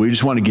 We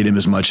just want to get him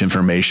as much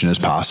information as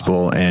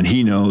possible, and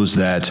he knows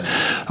that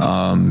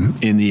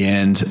in the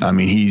end,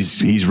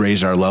 he's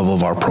raised our level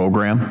of our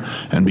program,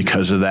 and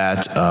because of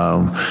that,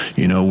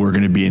 we're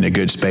going to be in a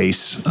good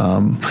space.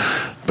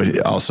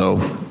 But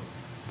also,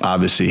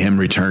 obviously, him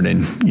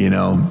returning,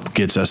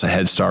 gets us a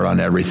head start on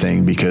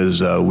everything,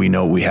 because we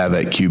know what we have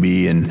at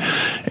QB, and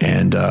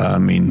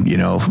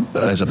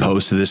as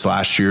opposed to this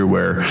last year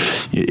where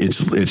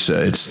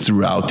it's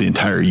throughout the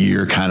entire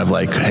year, kind of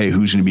like, hey,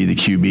 who's going to be the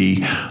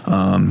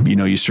QB?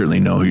 You certainly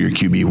know who your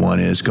QB1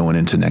 is going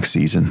into next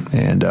season,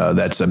 and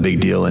that's a big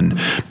deal in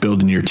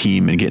building your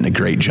team and getting a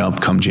great jump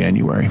come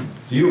January.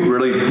 Do you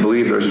really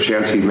believe there's a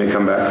chance he may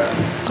come back?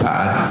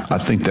 I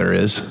think there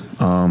is.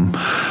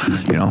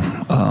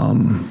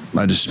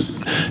 I just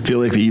feel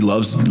like he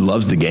loves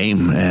the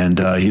game, and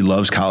he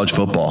loves college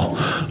football.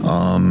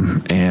 I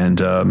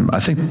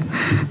think,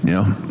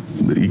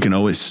 you can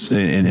always,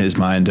 in his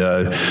mind,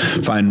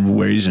 find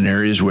where he's in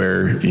areas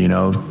where,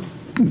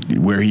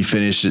 where he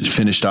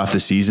finished off the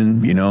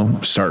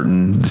season,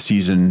 starting the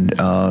season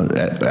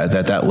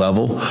at that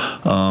level,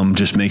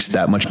 just makes it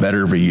that much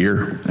better every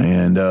year.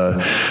 And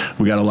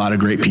we got a lot of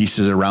great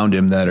pieces around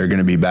him that are going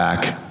to be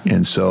back.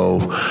 And so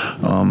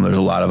there's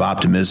a lot of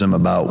optimism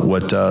about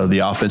what the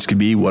offense could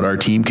be, what our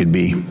team could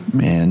be.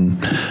 And,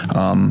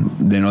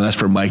 that's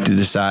for Mike to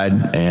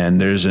decide. And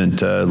there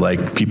isn't,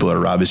 like, people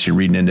are obviously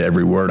reading into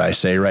every word I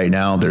say right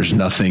now. There's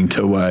nothing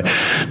to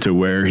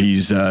where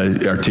he's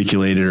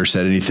articulated or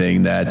said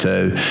anything that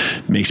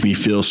makes me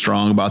feel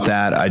strong about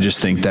that. I just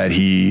think that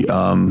he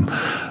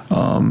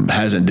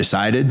hasn't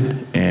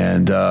decided,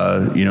 and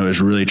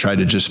has really tried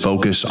to just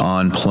focus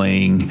on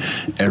playing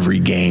every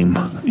game,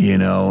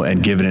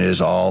 and giving it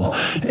his all.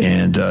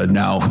 And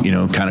now,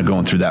 kind of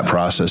going through that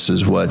process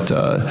is what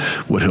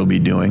he'll be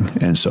doing.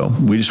 And so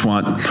we just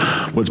want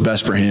what's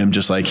best for him,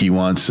 just like he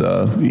wants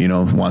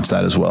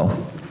that as well.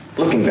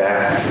 Looking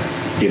back,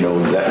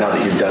 that now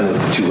that you're done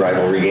with the two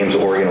rivalry games,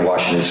 Oregon and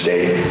Washington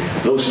State,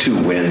 those two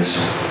wins,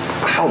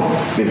 how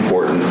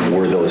important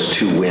were those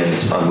two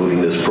wins on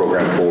moving this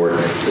program forward,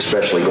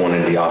 especially going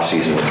into the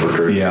offseason with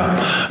recruiting?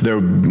 Yeah,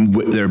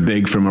 they're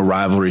big from a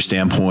rivalry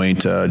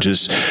standpoint,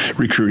 just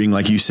recruiting,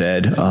 like you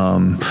said,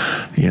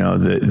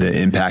 the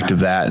impact of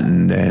that,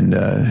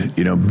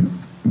 and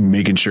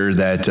making sure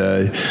that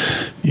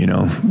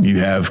you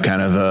have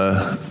kind of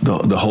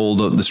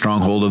the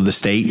stronghold of the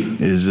state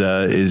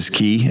is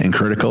key and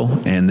critical,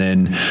 and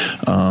then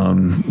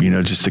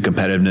just the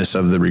competitiveness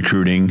of the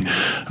recruiting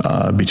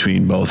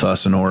between both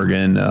us and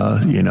Oregon,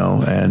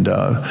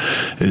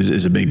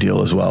 is a big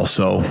deal as well.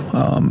 So.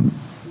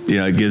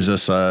 It gives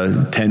us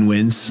 10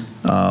 wins.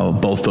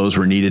 Both those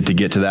were needed to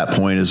get to that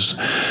point,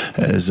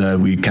 as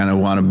we kind of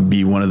want to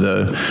be one of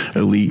the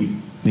elite.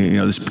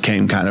 This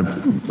became kind of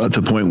to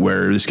the point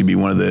where this could be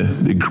one of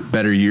the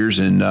better years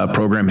in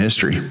program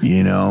history.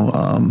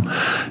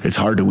 It's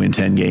hard to win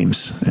 10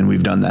 games, and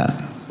we've done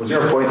that. Was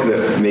there a point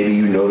that maybe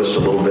you noticed a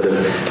little bit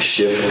of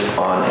shift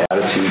on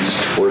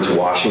attitudes towards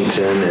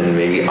Washington, and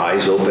maybe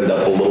eyes opened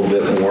up a little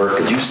bit more?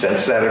 Could you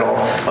sense that at all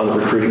on the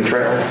recruiting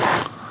trail?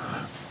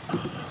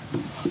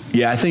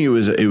 Yeah, I think it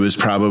was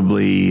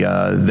probably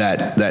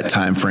that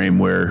time frame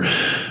where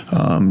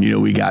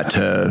we got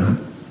to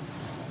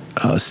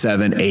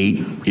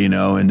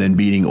 7-8, and then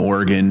beating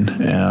Oregon.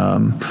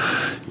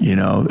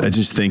 I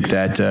just think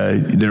that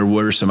there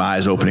were some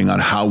eyes opening on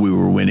how we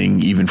were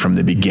winning even from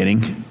the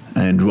beginning,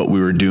 and what we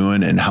were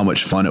doing, and how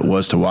much fun it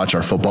was to watch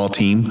our football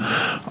team.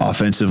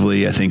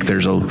 Offensively, I think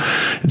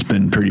it's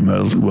been pretty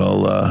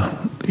well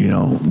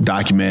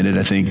documented.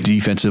 I think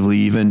defensively,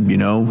 even,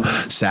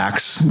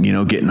 sacks,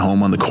 getting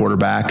home on the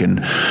quarterback,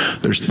 and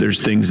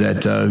there's things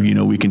that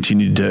we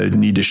continue to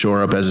need to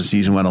shore up as the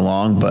season went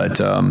along. But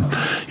I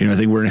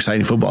think we're an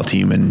exciting football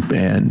team,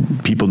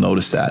 and people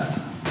notice that.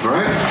 All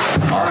right.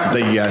 Awesome.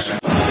 Thank you, guys.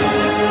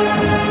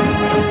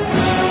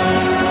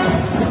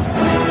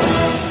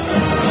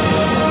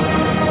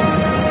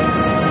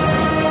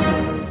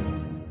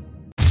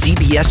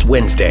 CBS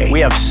Wednesday. We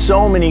have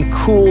so many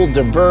cool,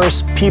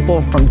 diverse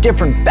people from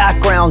different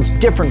backgrounds,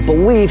 different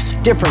beliefs,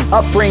 different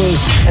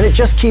upbringings, and it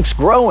just keeps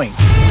growing.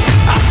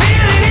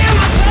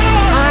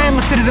 I'm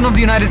a citizen of the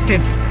United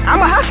States.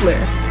 I'm a hustler.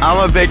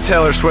 I'm a big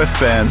Taylor Swift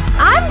fan.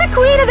 I'm the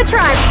queen of the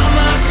tribe.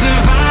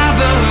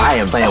 I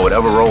am playing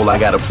whatever role I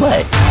gotta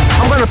play.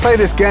 I'm gonna play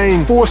this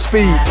game full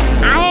speed.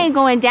 I ain't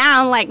going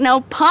down like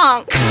no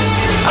punk.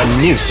 A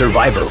new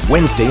Survivor,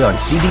 Wednesday on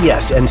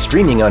CBS and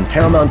streaming on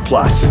Paramount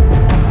Plus.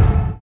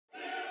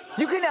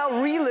 You can now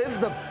relive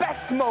the best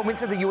best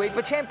moments of the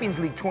UEFA Champions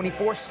League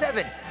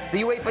 24/7.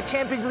 The UEFA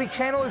Champions League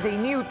channel is a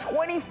new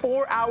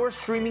 24-hour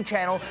streaming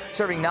channel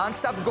serving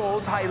non-stop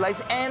goals,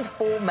 highlights, and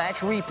full match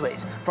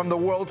replays from the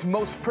world's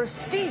most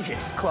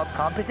prestigious club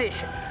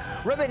competition.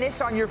 Reminisce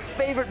on your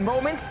favorite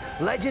moments,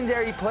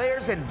 legendary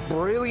players, and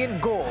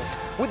brilliant goals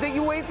with the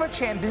UEFA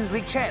Champions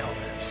League channel,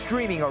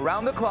 streaming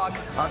around the clock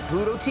on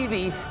Pluto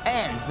TV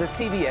and the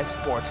CBS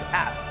Sports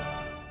app.